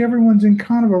seems like everyone's in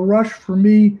kind of a rush for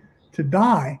me to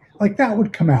die. Like that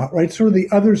would come out, right? Sort of the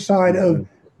other side of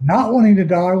not wanting to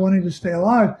die, wanting to stay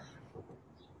alive.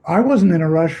 I wasn't in a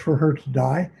rush for her to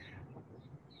die.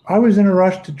 I was in a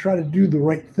rush to try to do the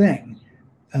right thing.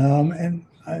 And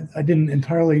I didn't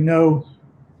entirely know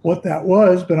what that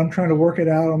was, but I'm trying to work it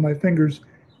out on my fingers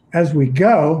as we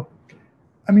go.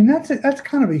 I mean, that's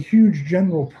kind of a huge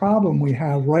general problem we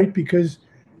have, right? Because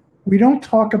we don't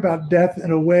talk about death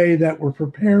in a way that we're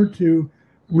prepared to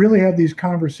really have these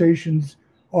conversations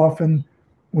often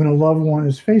when a loved one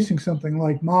is facing something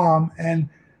like mom. And,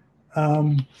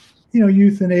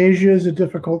 euthanasia is a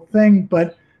difficult thing,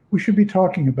 but we should be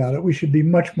talking about it. We should be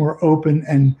much more open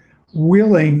and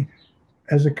willing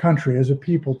as a country, as a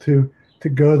people, to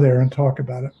go there and talk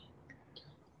about it.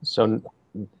 So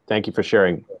thank you for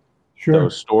sharing Sure.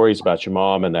 those stories about your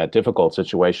mom and that difficult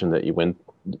situation that you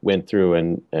went through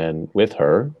and with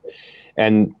her.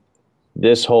 And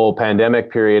this whole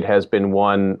pandemic period has been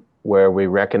one where we're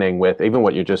reckoning with, even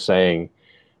what you're just saying,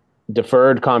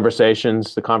 deferred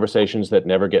conversations, the conversations that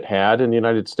never get had in the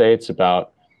United States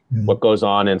about what goes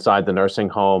on inside the nursing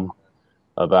home,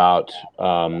 about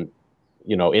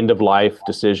end of life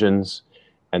decisions.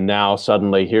 And now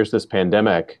suddenly here's this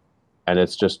pandemic, and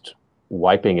it's just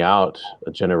wiping out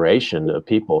a generation of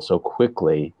people so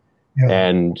quickly.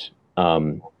 And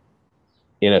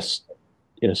in a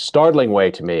startling way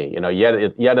to me,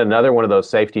 yet another one of those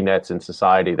safety nets in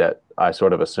society that I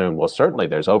sort of assumed, well, certainly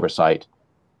there's oversight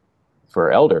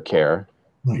for elder care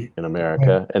in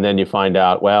America. Right. And then you find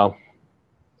out, well,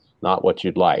 not what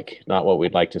you'd like, not what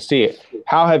we'd like to see.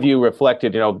 How have you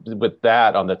reflected, with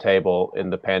that on the table in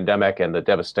the pandemic and the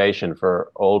devastation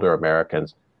for older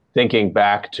Americans? thinking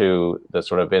back to the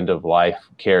sort of end of life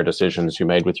care decisions you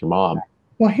made with your mom?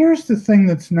 Well, here's the thing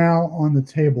that's now on the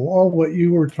table. All what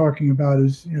you were talking about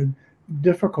is,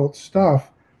 difficult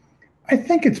stuff. I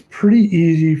think it's pretty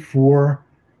easy for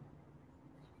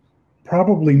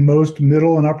probably most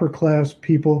middle and upper class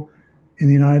people in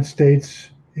the United States,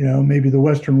 maybe the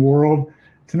Western world,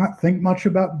 to not think much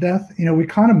about death. We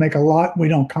kind of make a lot, we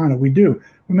don't kind of, we do.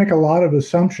 We make a lot of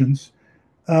assumptions.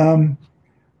 I'm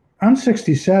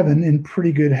 67 in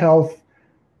pretty good health,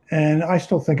 and I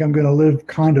still think I'm going to live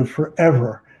kind of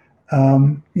forever. I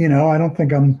don't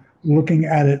think I'm looking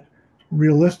at it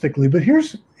realistically. But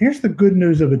here's the good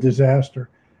news of a disaster.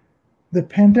 The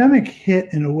pandemic hit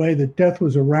in a way that death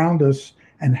was around us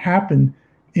and happened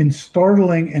in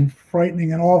startling and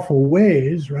frightening and awful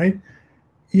ways, right?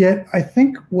 Yet I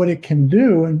think what it can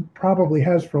do, and probably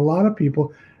has for a lot of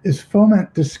people, is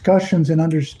foment discussions and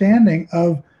understanding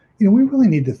of, we really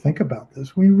need to think about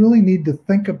this. We really need to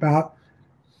think about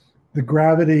the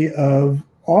gravity of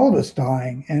all of us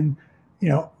dying, and,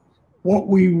 what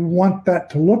we want that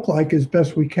to look like as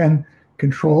best we can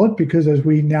control it, because as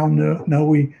we now know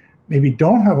we maybe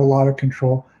don't have a lot of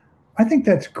control. I think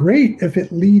that's great if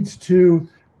it leads to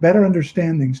better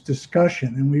understandings,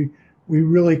 discussion, and we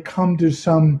really come to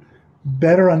some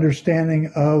better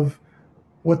understanding of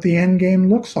what the end game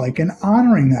looks like, and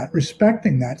honoring that,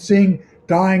 respecting that, seeing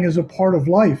dying as a part of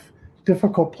life.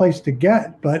 Difficult place to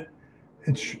get, but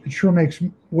it sure makes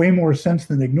way more sense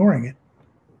than ignoring it.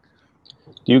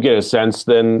 Do you get a sense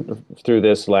then through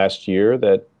this last year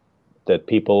that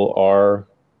people are,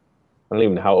 I don't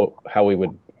even know how we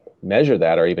would measure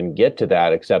that or even get to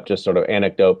that, except just sort of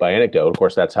anecdote by anecdote. Of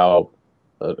course, that's how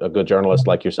a good journalist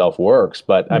like yourself works.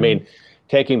 But I mean,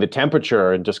 taking the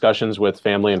temperature and discussions with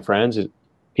family and friends,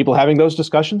 people having those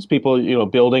discussions, people,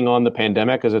 building on the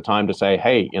pandemic as a time to say,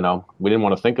 hey, we didn't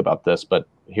want to think about this, but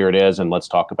here it is, and let's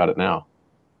talk about it now.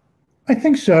 I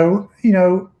think so.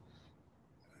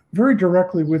 Very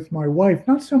directly with my wife,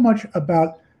 not so much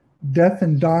about death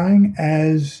and dying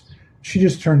as she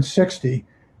just turned 60.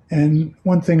 And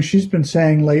one thing she's been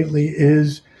saying lately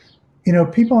is,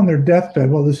 people on their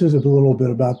deathbed, well, this is a little bit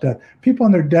about that. People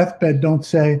on their deathbed don't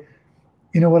say,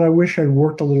 I wish I'd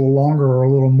worked a little longer or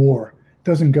a little more. It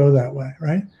doesn't go that way,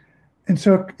 right? And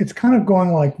so it's kind of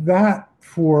going like that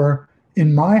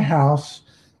in my house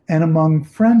and among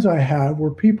friends I have,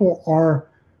 where people are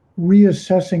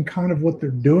reassessing kind of what they're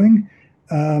doing,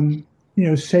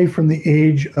 say from the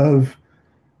age of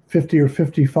 50 or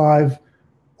 55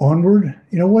 onward.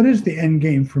 What is the end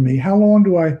game for me? How long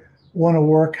do I want to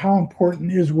work? How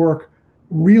important is work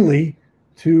really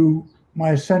to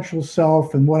my essential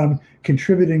self and what I'm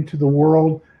contributing to the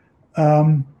world?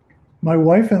 My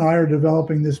wife and I are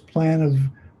developing this plan of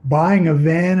buying a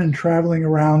van and traveling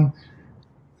around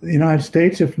the United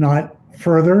States, if not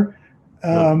further.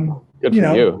 Good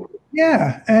for you.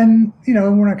 Yeah. And,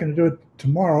 we're not going to do it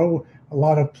tomorrow. A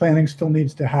lot of planning still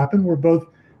needs to happen. We're both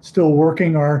still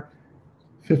working our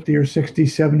 50 or 60,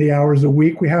 70 hours a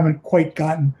week. We haven't quite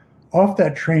gotten off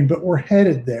that train, but we're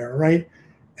headed there, right?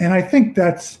 And I think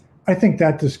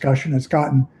that discussion has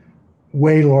gotten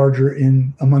way larger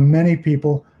among many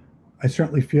people. I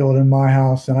certainly feel it in my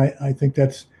house, and I think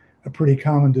that's a pretty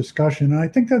common discussion. And I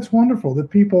think that's wonderful that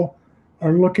people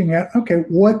are looking at, okay,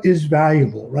 what is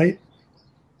valuable, right?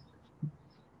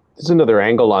 There's another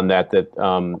angle on that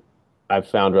I've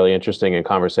found really interesting in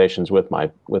conversations with my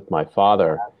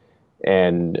father,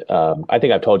 and I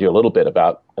think I've told you a little bit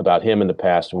about him in the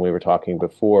past when we were talking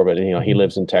before. But he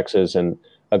lives in Texas, and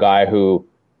a guy who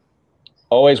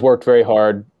always worked very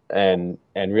hard and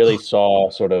really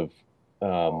saw sort of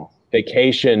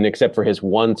vacation, except for his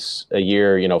once a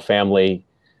year, family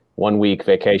 1 week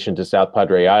vacation to South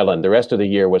Padre Island. The rest of the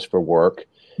year was for work.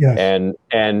 Yes.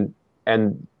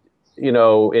 And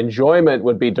enjoyment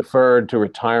would be deferred to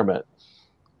retirement.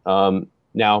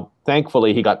 Now,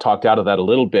 thankfully, he got talked out of that a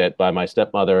little bit by my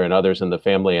stepmother and others in the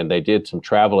family, and they did some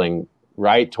traveling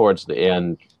right towards the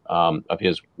end of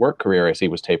his work career as he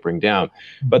was tapering down.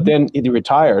 Mm-hmm. But then he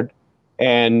retired,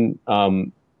 and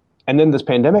then this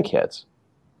pandemic hits.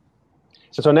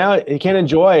 So now he can't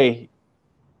enjoy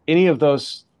any of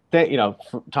those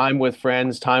time with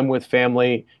friends, time with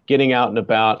family, getting out and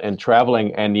about and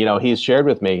traveling. And, he's shared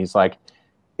with me, he's like,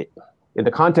 in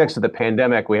the context of the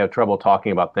pandemic, we have trouble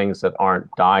talking about things that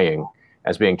aren't dying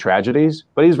as being tragedies.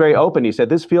 But he's very open. He said,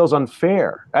 this feels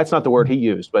unfair. That's not the word he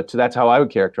used, but that's how I would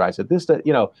characterize it.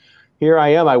 Here I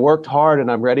am. I worked hard and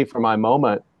I'm ready for my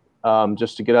moment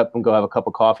just to get up and go have a cup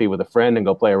of coffee with a friend and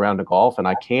go play a round of golf. And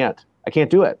I can't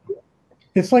do it.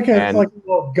 It's like a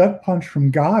little gut punch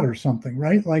from God or something,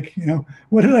 right? Like,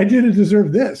 what did I do to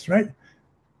deserve this, right?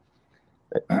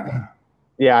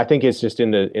 Yeah, I think it's just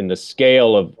in the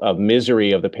scale of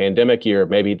misery of the pandemic year,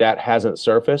 maybe that hasn't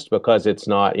surfaced because it's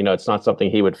not, it's not something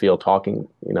he would feel talking,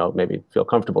 maybe feel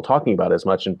comfortable talking about as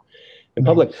much in No.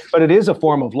 public. But it is a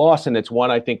form of loss, and it's one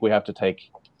I think we have to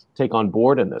take on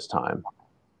board in this time.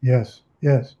 Yes,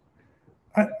 yes.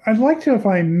 I'd like to, if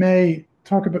I may,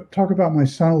 talk about my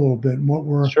son a little bit and what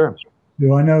we're Sure.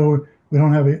 doing. I know we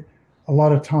don't have a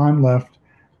lot of time left,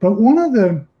 but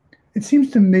it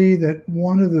seems to me that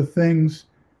one of the things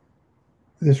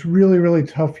this really, really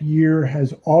tough year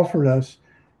has offered us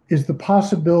is the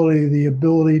possibility, the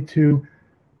ability to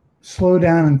slow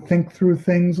down and think through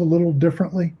things a little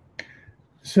differently.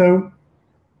 So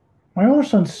my older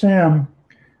son, Sam,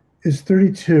 is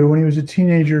 32. When he was a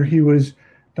teenager, he was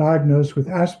diagnosed with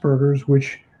Asperger's,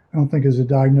 which I don't think is a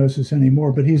diagnosis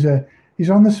anymore, but he's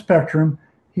on the spectrum.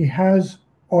 He has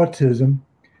autism.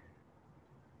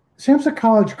 Sam's a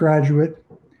college graduate.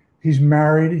 He's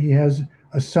married. He has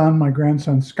a son, my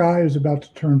grandson Sky, who's about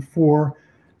to turn 4.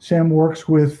 Sam works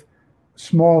with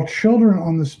small children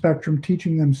on the spectrum,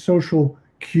 teaching them social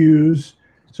cues.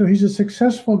 So he's a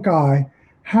successful guy.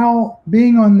 How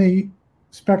being on the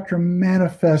spectrum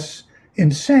manifests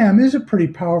in Sam is a pretty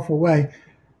powerful way.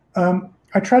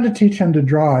 I tried to teach him to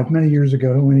drive many years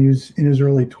ago when he was in his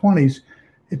early 20s.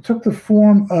 It took the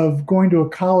form of going to a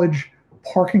college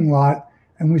parking lot,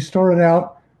 and we started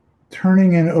out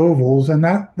turning in ovals, and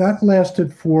that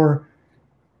lasted for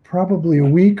probably a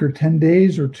week or 10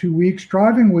 days or 2 weeks.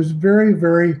 Driving was very,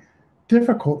 very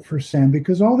difficult for Sam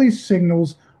because all these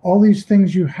signals, all these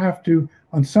things you have to,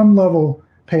 on some level,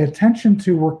 pay attention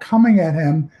to were coming at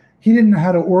him. He didn't know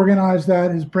how to organize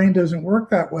that. His brain doesn't work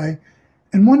that way.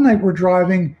 And one night we're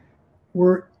driving,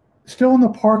 we're still in the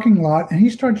parking lot, and he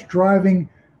starts driving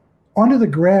onto the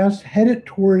grass, headed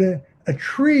toward a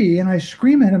tree, and I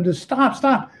scream at him to stop,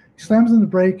 stop. He slams on the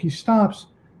brake, he stops.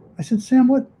 I said, Sam,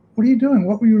 what are you doing?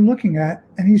 What were you looking at?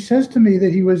 And he says to me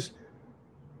that he was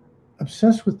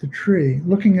obsessed with the tree,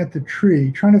 looking at the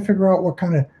tree, trying to figure out what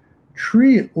kind of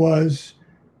tree it was.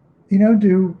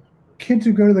 Do kids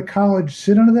who go to the college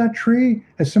sit under that tree?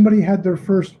 Has somebody had their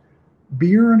first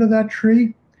beer under that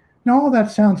tree? Now, all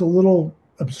that sounds a little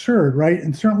absurd, right?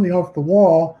 And certainly off the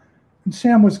wall. And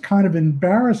Sam was kind of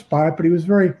embarrassed by it, but he was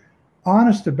very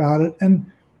honest about it. And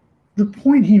the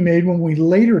point he made when we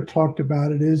later talked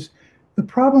about it is the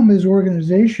problem is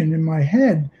organization in my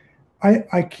head.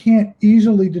 I can't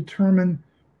easily determine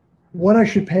what I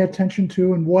should pay attention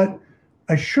to and what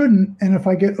I shouldn't. And if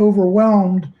I get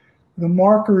overwhelmed, the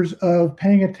markers of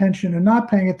paying attention and not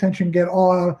paying attention get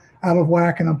all out of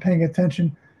whack, and I'm paying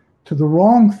attention to the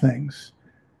wrong things.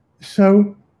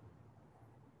 So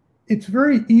it's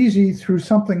very easy through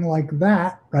something like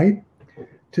that, right,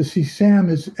 to see Sam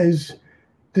as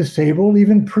disabled,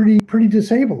 even pretty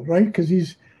disabled, right? Because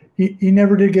he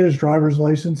never did get his driver's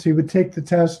license. He would take the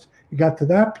test. He got to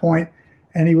that point,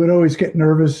 and he would always get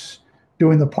nervous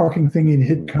doing the parking thing. He'd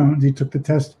hit cones. He took the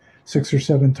test 6 or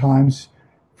 7 times.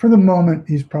 For the moment,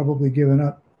 he's probably given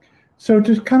up. So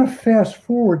just kind of fast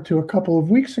forward to a couple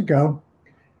of weeks ago,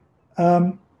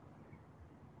 Sam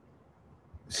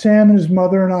and his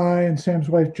mother and I and Sam's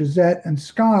wife, Gisette, and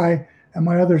Sky, and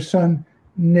my other son,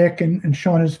 Nick, and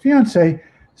Sean, his fiance,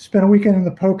 spent a weekend in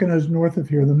the Poconos north of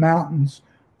here, the mountains,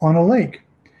 on a lake.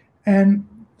 And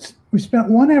we spent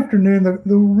one afternoon,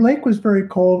 the lake was very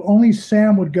cold. Only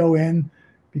Sam would go in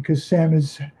because Sam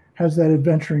has that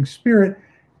adventuring spirit.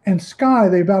 And Sky,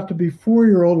 the about to be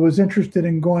 4-year-old, was interested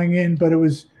in going in, but it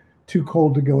was too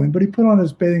cold to go in. But he put on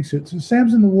his bathing suit. So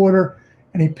Sam's in the water,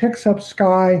 and he picks up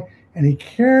Sky, and he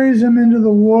carries him into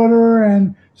the water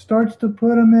and starts to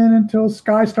put him in until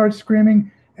Sky starts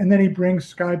screaming. And then he brings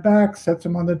Sky back, sets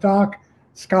him on the dock.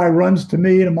 Sky runs to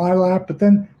me, to my lap. But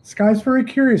then Sky's very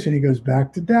curious, and he goes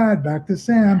back to Dad, back to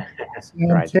Sam. Sam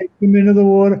Right. takes him into the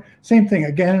water. Same thing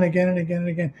again and again and again and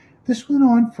again. This went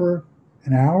on for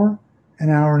an hour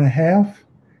and a half.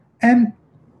 And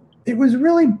it was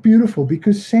really beautiful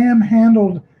because Sam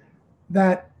handled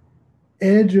that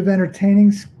edge of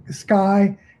entertaining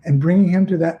Sky and bringing him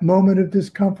to that moment of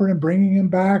discomfort and bringing him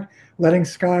back, letting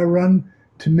Sky run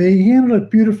to me. He handled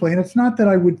it beautifully. And it's not that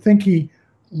I would think he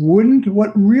wouldn't.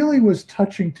 What really was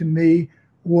touching to me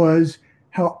was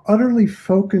how utterly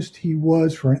focused he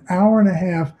was for an hour and a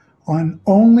half on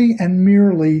only and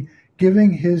merely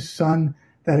giving his son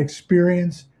that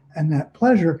experience and that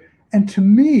pleasure. And to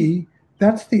me,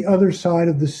 that's the other side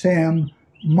of the Sam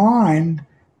mind,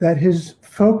 that his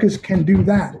focus can do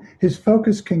that. His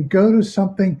focus can go to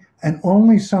something and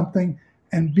only something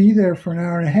and be there for an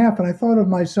hour and a half. And I thought of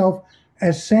myself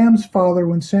as Sam's father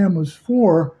when Sam was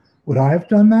 4. Would I have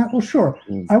done that? Well, sure.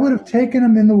 I would have taken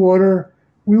him in the water,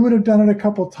 we would have done it a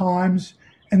couple times,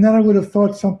 and then I would have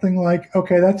thought something like,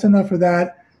 okay, that's enough of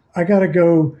that. I got to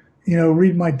go,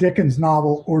 read my Dickens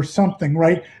novel or something,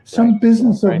 right? Some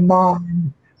business of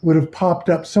mine would have popped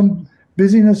up, some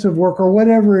busyness of work or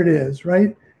whatever it is,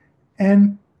 right?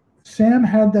 And Sam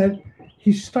had that,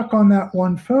 he stuck on that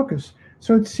one focus.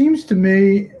 So it seems to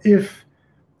me, if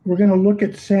we're going to look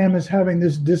at Sam as having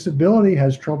this disability,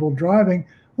 has trouble driving,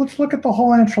 let's look at the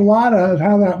whole enchilada of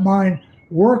how that mind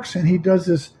works. And he does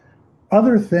this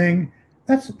other thing.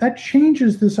 That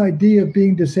changes this idea of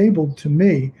being disabled to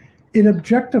me. It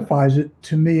objectifies it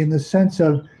to me in the sense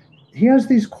of he has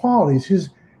these qualities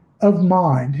of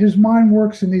mind. His mind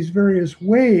works in these various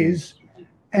ways,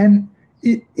 and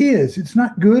it's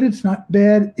not good, it's not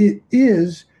bad, it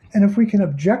is. And if we can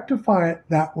objectify it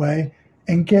that way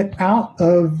and get out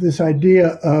of this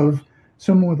idea of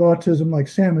someone with autism like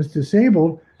Sam is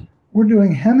disabled, we're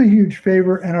doing him a huge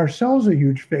favor and ourselves a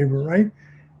huge favor, right?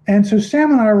 And so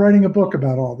Sam and I are writing a book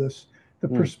about all this, the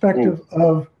perspective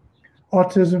of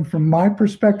autism from my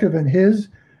perspective and his,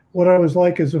 what I was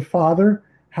like as a father,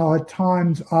 how at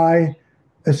times I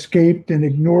escaped and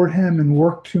ignored him and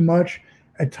worked too much.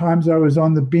 At times I was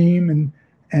on the beam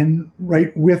and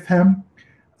right with him.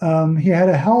 He had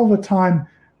a hell of a time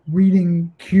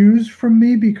reading cues from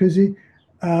me because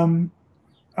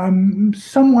I'm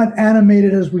somewhat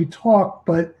animated as we talk,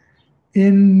 but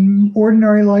in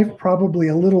ordinary life, probably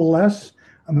a little less.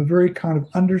 I'm a very kind of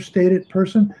understated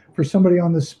person. For somebody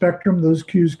on the spectrum, those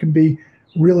cues can be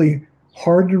really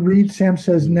hard to read. Sam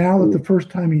says now that the first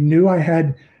time he knew I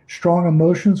had strong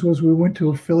emotions was we went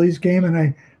to a Phillies game and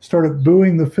I started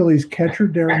booing the Phillies catcher,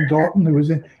 Darren Dalton, who was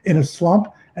in a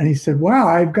slump. And he said, wow,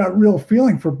 I've got real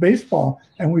feeling for baseball.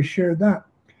 And we shared that.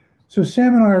 So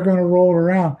Sam and I are going to roll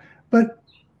around. But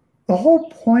the whole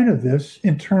point of this,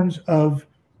 in terms of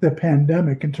the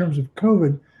pandemic, in terms of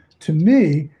COVID, to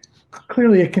me,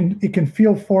 clearly it can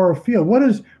feel far afield. What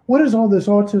does all this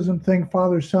autism thing,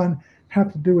 father-son,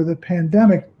 have to do with the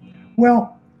pandemic?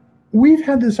 Well, we've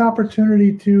had this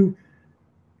opportunity to,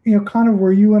 kind of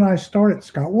where you and I started,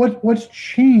 Scott. What's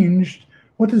changed?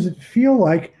 What does it feel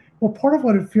like? Well, part of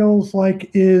what it feels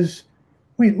like is,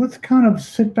 wait, let's kind of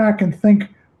sit back and think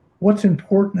what's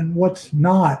important and what's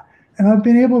not. And I've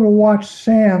been able to watch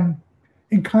Sam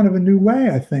in kind of a new way,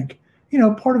 I think.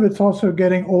 Part of it's also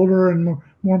getting older and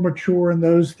more mature and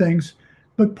those things.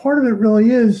 But part of it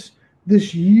really is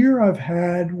this year I've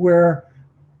had where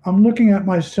I'm looking at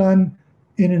my son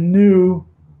in a new,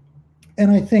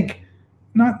 and I think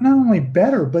not only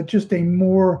better, but just a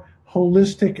more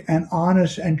holistic and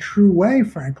honest and true way,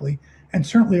 frankly, and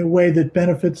certainly a way that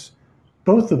benefits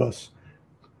both of us.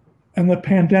 And the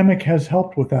pandemic has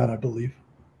helped with that, I believe.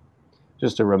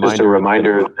 Just a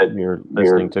reminder that you're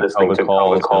listening to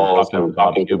Cohen Calls and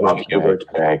Bob Huber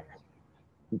today.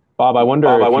 Bob, I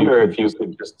wonder if you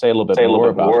could just say a little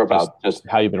bit more about just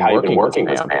how you've been working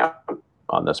with Sam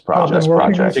on this project,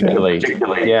 particularly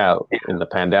in the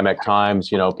pandemic times.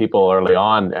 People early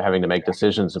on having to make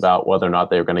decisions about whether or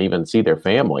not they're going to even see their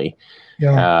family.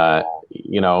 Yeah.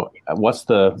 What's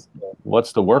the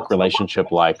work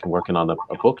relationship like working on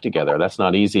a book together? That's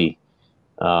not easy.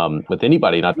 With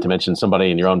anybody, not to mention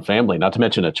somebody in your own family, not to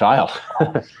mention a child.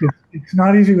 It's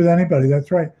not easy with anybody.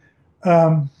 That's right.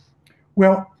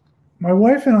 Well, my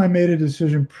wife and I made a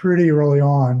decision pretty early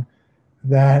on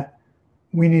that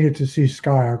we needed to see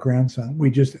Sky, our grandson.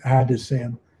 We just had to see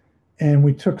him. And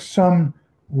we took some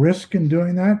risk in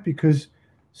doing that because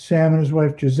Sam and his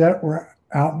wife, Gisette, were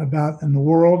out and about in the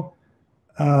world.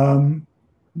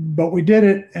 But we did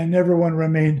it, and everyone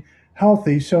remained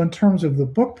healthy. So in terms of the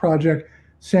book project,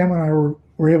 Sam and I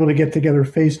were able to get together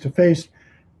face to face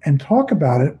and talk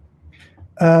about it.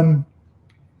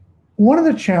 One of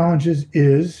the challenges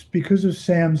is because of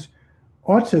Sam's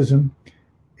autism,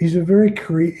 he's a very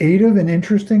creative and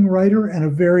interesting writer and a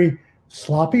very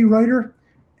sloppy writer.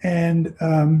 And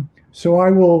so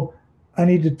I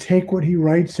need to take what he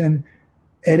writes and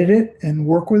edit it and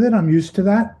work with it. I'm used to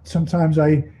that. Sometimes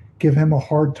I give him a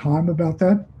hard time about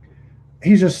that.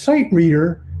 He's a sight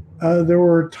reader. There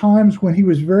were times when he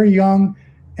was very young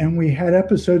and we had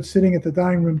episodes sitting at the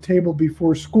dining room table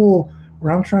before school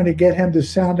where I'm trying to get him to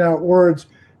sound out words.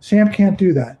 Sam can't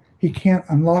do that. He can't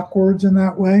unlock words in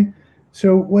that way.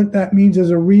 So what that means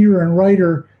as a reader and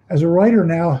writer, as a writer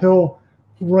now, he'll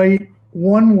write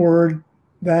one word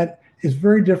that is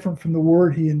very different from the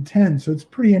word he intends. So it's a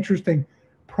pretty interesting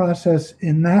process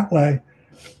in that way.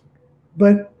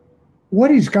 But what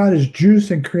he's got is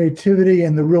juice and creativity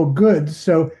and the real goods.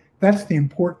 So that's the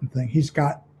important thing. He's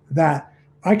got that.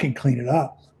 I can clean it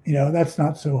up. That's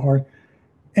not so hard.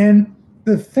 And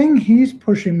the thing he's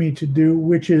pushing me to do,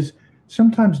 which is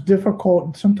sometimes difficult,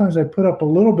 and sometimes I put up a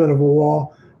little bit of a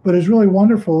wall, but is really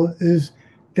wonderful is,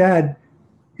 Dad,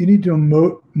 you need to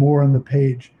emote more on the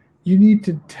page. You need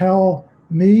to tell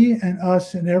me and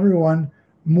us and everyone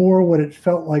more what it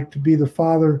felt like to be the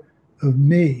father of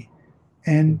me,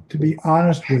 and to be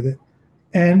honest with it.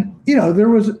 And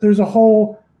there's a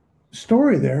whole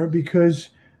story there, because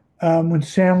when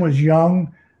Sam was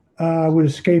young, I would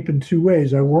escape in two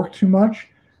ways. I worked too much,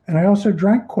 and I also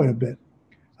drank quite a bit.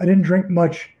 I didn't drink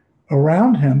much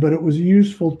around him, but it was a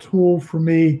useful tool for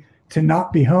me to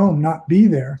not be home, not be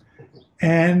there.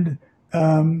 And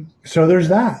so there's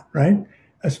that, right?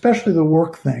 Especially the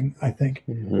work thing, I think.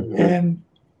 Mm-hmm. And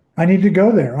I need to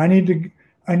go there. I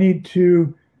need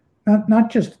to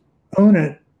not just own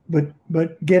it,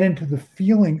 but get into the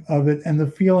feeling of it, and the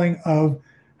feeling of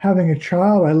having a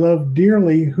child I love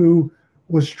dearly who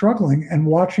was struggling, and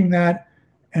watching that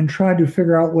and trying to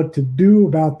figure out what to do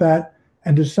about that,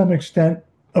 and to some extent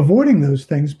avoiding those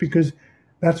things, because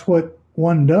that's what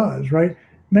one does, right?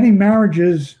 Many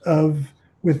marriages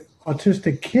with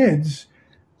autistic kids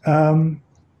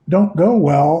don't go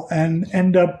well and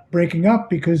end up breaking up,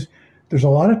 because there's a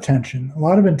lot of tension, a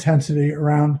lot of intensity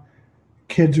around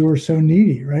kids who are so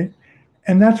needy, right?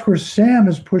 And that's where Sam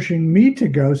is pushing me to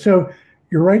go. So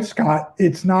you're right, Scott.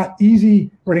 It's not easy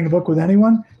writing a book with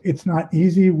anyone. It's not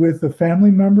easy with a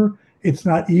family member. It's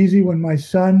not easy when my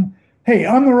son, hey,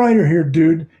 I'm the writer here,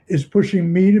 dude, is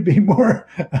pushing me to be more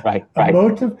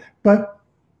emotive. But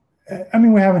I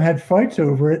mean, we haven't had fights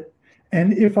over it.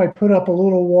 And if I put up a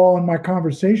little wall in my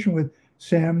conversation with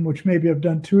Sam, which maybe I've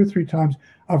done 2 or 3 times,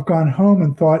 I've gone home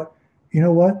and thought, you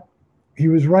know what? He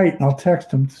was right. And I'll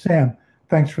text him, Sam,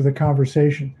 thanks for the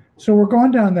conversation. So we're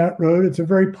going down that road. It's a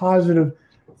very positive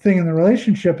thing in the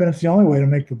relationship, and it's the only way to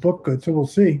make the book good. So we'll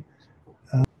see.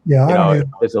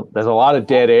 There's a lot of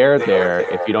dead air there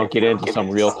if you don't get into some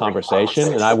real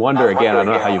conversation. And I wonder, again, I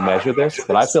don't know how you measure this,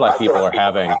 but I feel like people are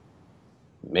having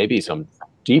maybe some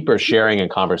deeper sharing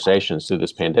and conversations through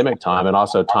this pandemic time, and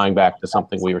also tying back to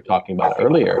something we were talking about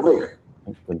earlier.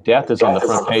 When death is on the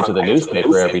front page of the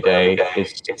newspaper every day,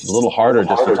 it's a little harder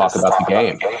just to talk about the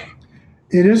game.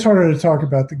 It is harder to talk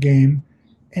about the game.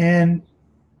 And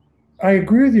I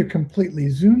agree with you completely.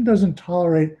 Zoom doesn't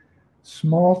tolerate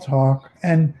small talk.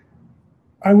 And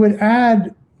I would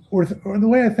add, or the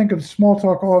way I think of small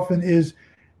talk often is,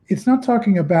 it's not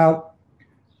talking about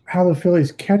how the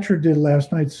Phillies catcher did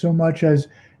last night so much as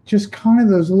just kind of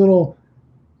those little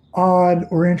odd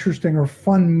or interesting or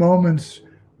fun moments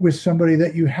with somebody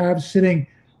that you have sitting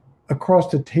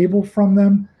across the table from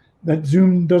them that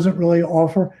Zoom doesn't really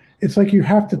offer. It's like you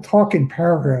have to talk in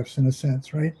paragraphs in a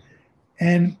sense, right?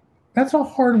 And that's a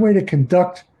hard way to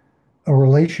conduct a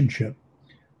relationship.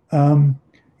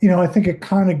 I think it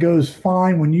kind of goes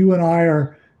fine when you and I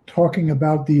are talking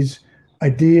about these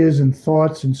ideas and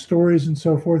thoughts and stories and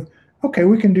so forth. Okay,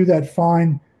 we can do that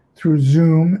fine through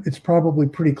Zoom. It's probably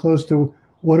pretty close to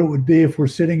what it would be if we're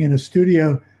sitting in a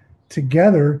studio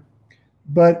together.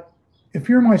 But if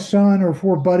you're my son, or if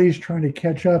we're buddies trying to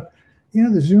catch up,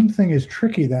 the Zoom thing is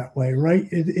tricky that way, right?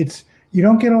 It's you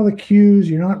don't get all the cues.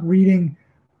 You're not reading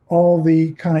all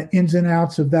the kind of ins and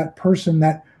outs of that person,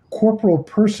 that corporal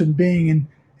person being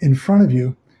in front of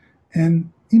you. And,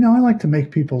 I like to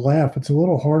make people laugh. It's a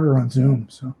little harder on Zoom.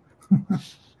 So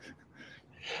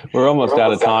we're almost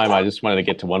out of time. I just wanted to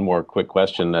get to one more quick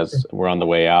question as we're on the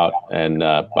way out. And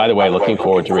by the way, looking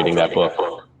forward to reading that book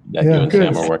that you and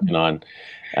Sam are working on.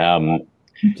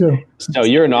 Me too. So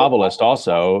you're a novelist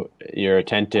also. You're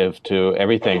attentive to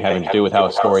everything having to do with how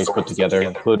a story is put together,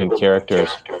 including characters.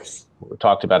 We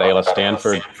talked about Ayla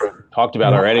Stanford, talked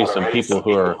about already some people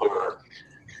who are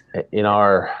in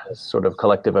our sort of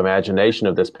collective imagination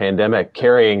of this pandemic,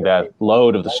 carrying that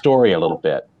load of the story a little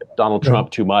bit. Donald Trump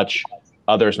too much,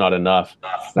 others not enough.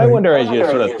 I wonder, as you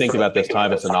sort of think about this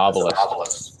time as a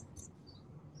novelist,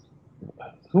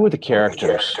 who are the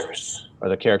characters or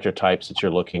the character types that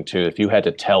you're looking to if you had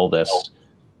to tell this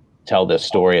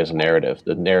story as a narrative,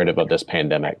 the narrative of this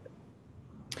pandemic?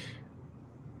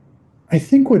 I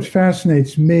think what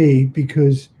fascinates me,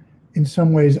 because in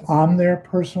some ways I'm there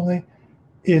personally,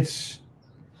 it's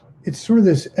sort of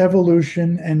this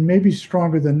evolution, and maybe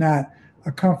stronger than that,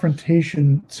 a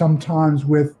confrontation sometimes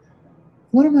with,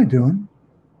 what am I doing?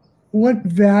 What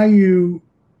value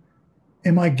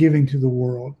am I giving to the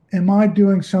world? Am I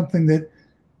doing something that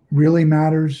really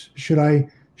matters? Should I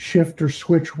shift or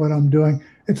switch what I'm doing?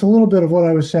 It's a little bit of what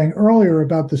I was saying earlier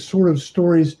about the sort of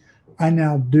stories I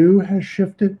now do has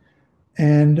shifted.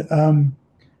 And,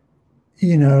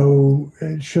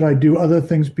 should I do other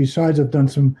things besides? I've done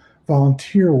some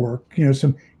volunteer work,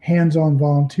 some hands-on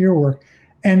volunteer work.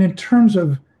 And in terms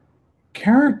of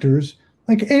characters,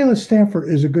 like Ayla Stanford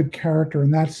is a good character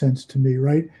in that sense to me,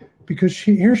 right? Because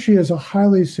she is a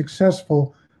highly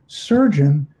successful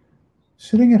surgeon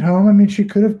sitting at home. I mean, she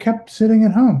could have kept sitting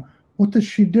at home. What does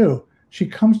she do? She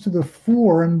comes to the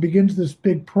fore and begins this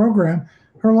big program.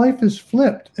 Her life is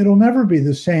flipped. It'll never be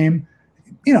the same,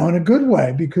 in a good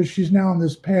way, because she's now on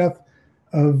this path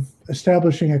of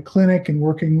establishing a clinic and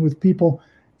working with people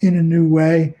in a new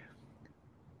way.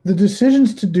 The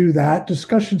decisions to do that,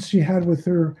 discussions she had with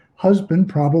her husband,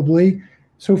 probably,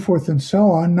 so forth and so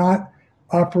on, not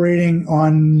operating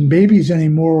on babies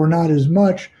anymore or not as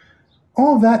much,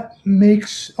 all that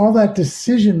makes all that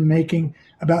decision making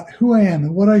about who I am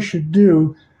and what I should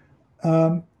do,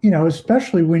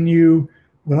 especially when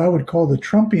what I would call the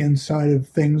Trumpian side of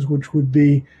things, which would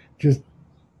be just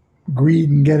greed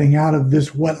and getting out of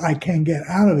this, what I can get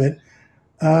out of it.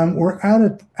 We're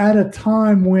at a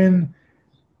time when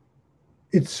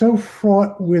it's so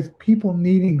fraught with people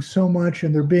needing so much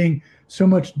and there being so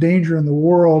much danger in the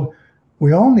world.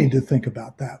 We all need to think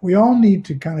about that. We all need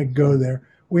to kind of go there.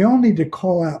 We all need to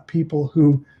call out people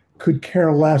who could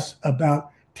care less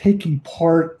about taking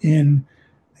part in,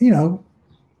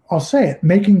 I'll say it,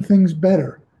 making things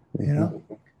better,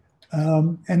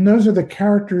 and those are the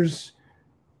characters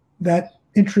that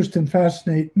interest and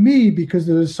fascinate me, because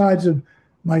they're the sides of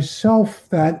myself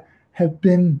that have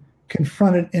been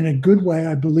confronted in a good way,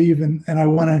 I believe, and I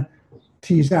want to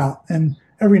tease out. And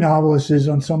every novelist is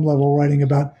on some level writing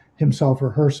about himself or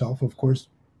herself, of course.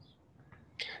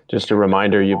 Just a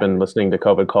reminder, you've been listening to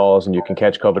COVID Calls, and you can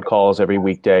catch COVID Calls every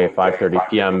weekday at 5:30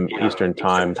 p.m. Eastern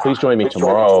Time. Please join me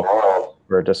tomorrow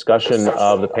for a discussion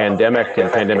of the pandemic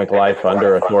and pandemic life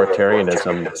under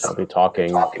authoritarianism. I'll be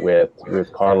talking with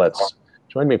Ruth Karlitz.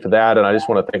 Join me for that, and I just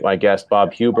want to thank my guest,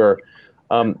 Bob Huber.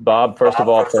 Bob, first of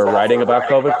all, for writing about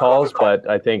COVID Calls, but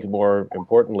I think more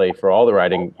importantly, for all the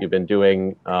writing you've been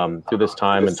doing through this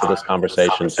time and through this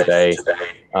conversation today.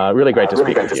 Really great to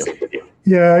speak with you.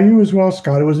 Yeah, you as well,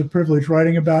 Scott. It was a privilege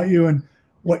writing about you and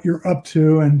what you're up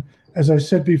to. And as I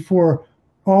said before,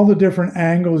 all the different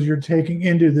angles you're taking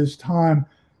into this time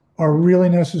are really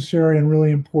necessary and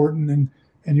really important.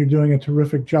 And you're doing a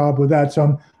terrific job with that.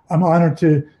 So I'm honored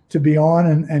to be on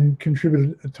and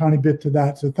contribute a tiny bit to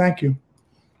that. So thank you.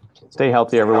 Stay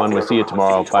healthy, everyone. We'll see you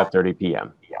tomorrow, 5:30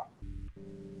 p.m.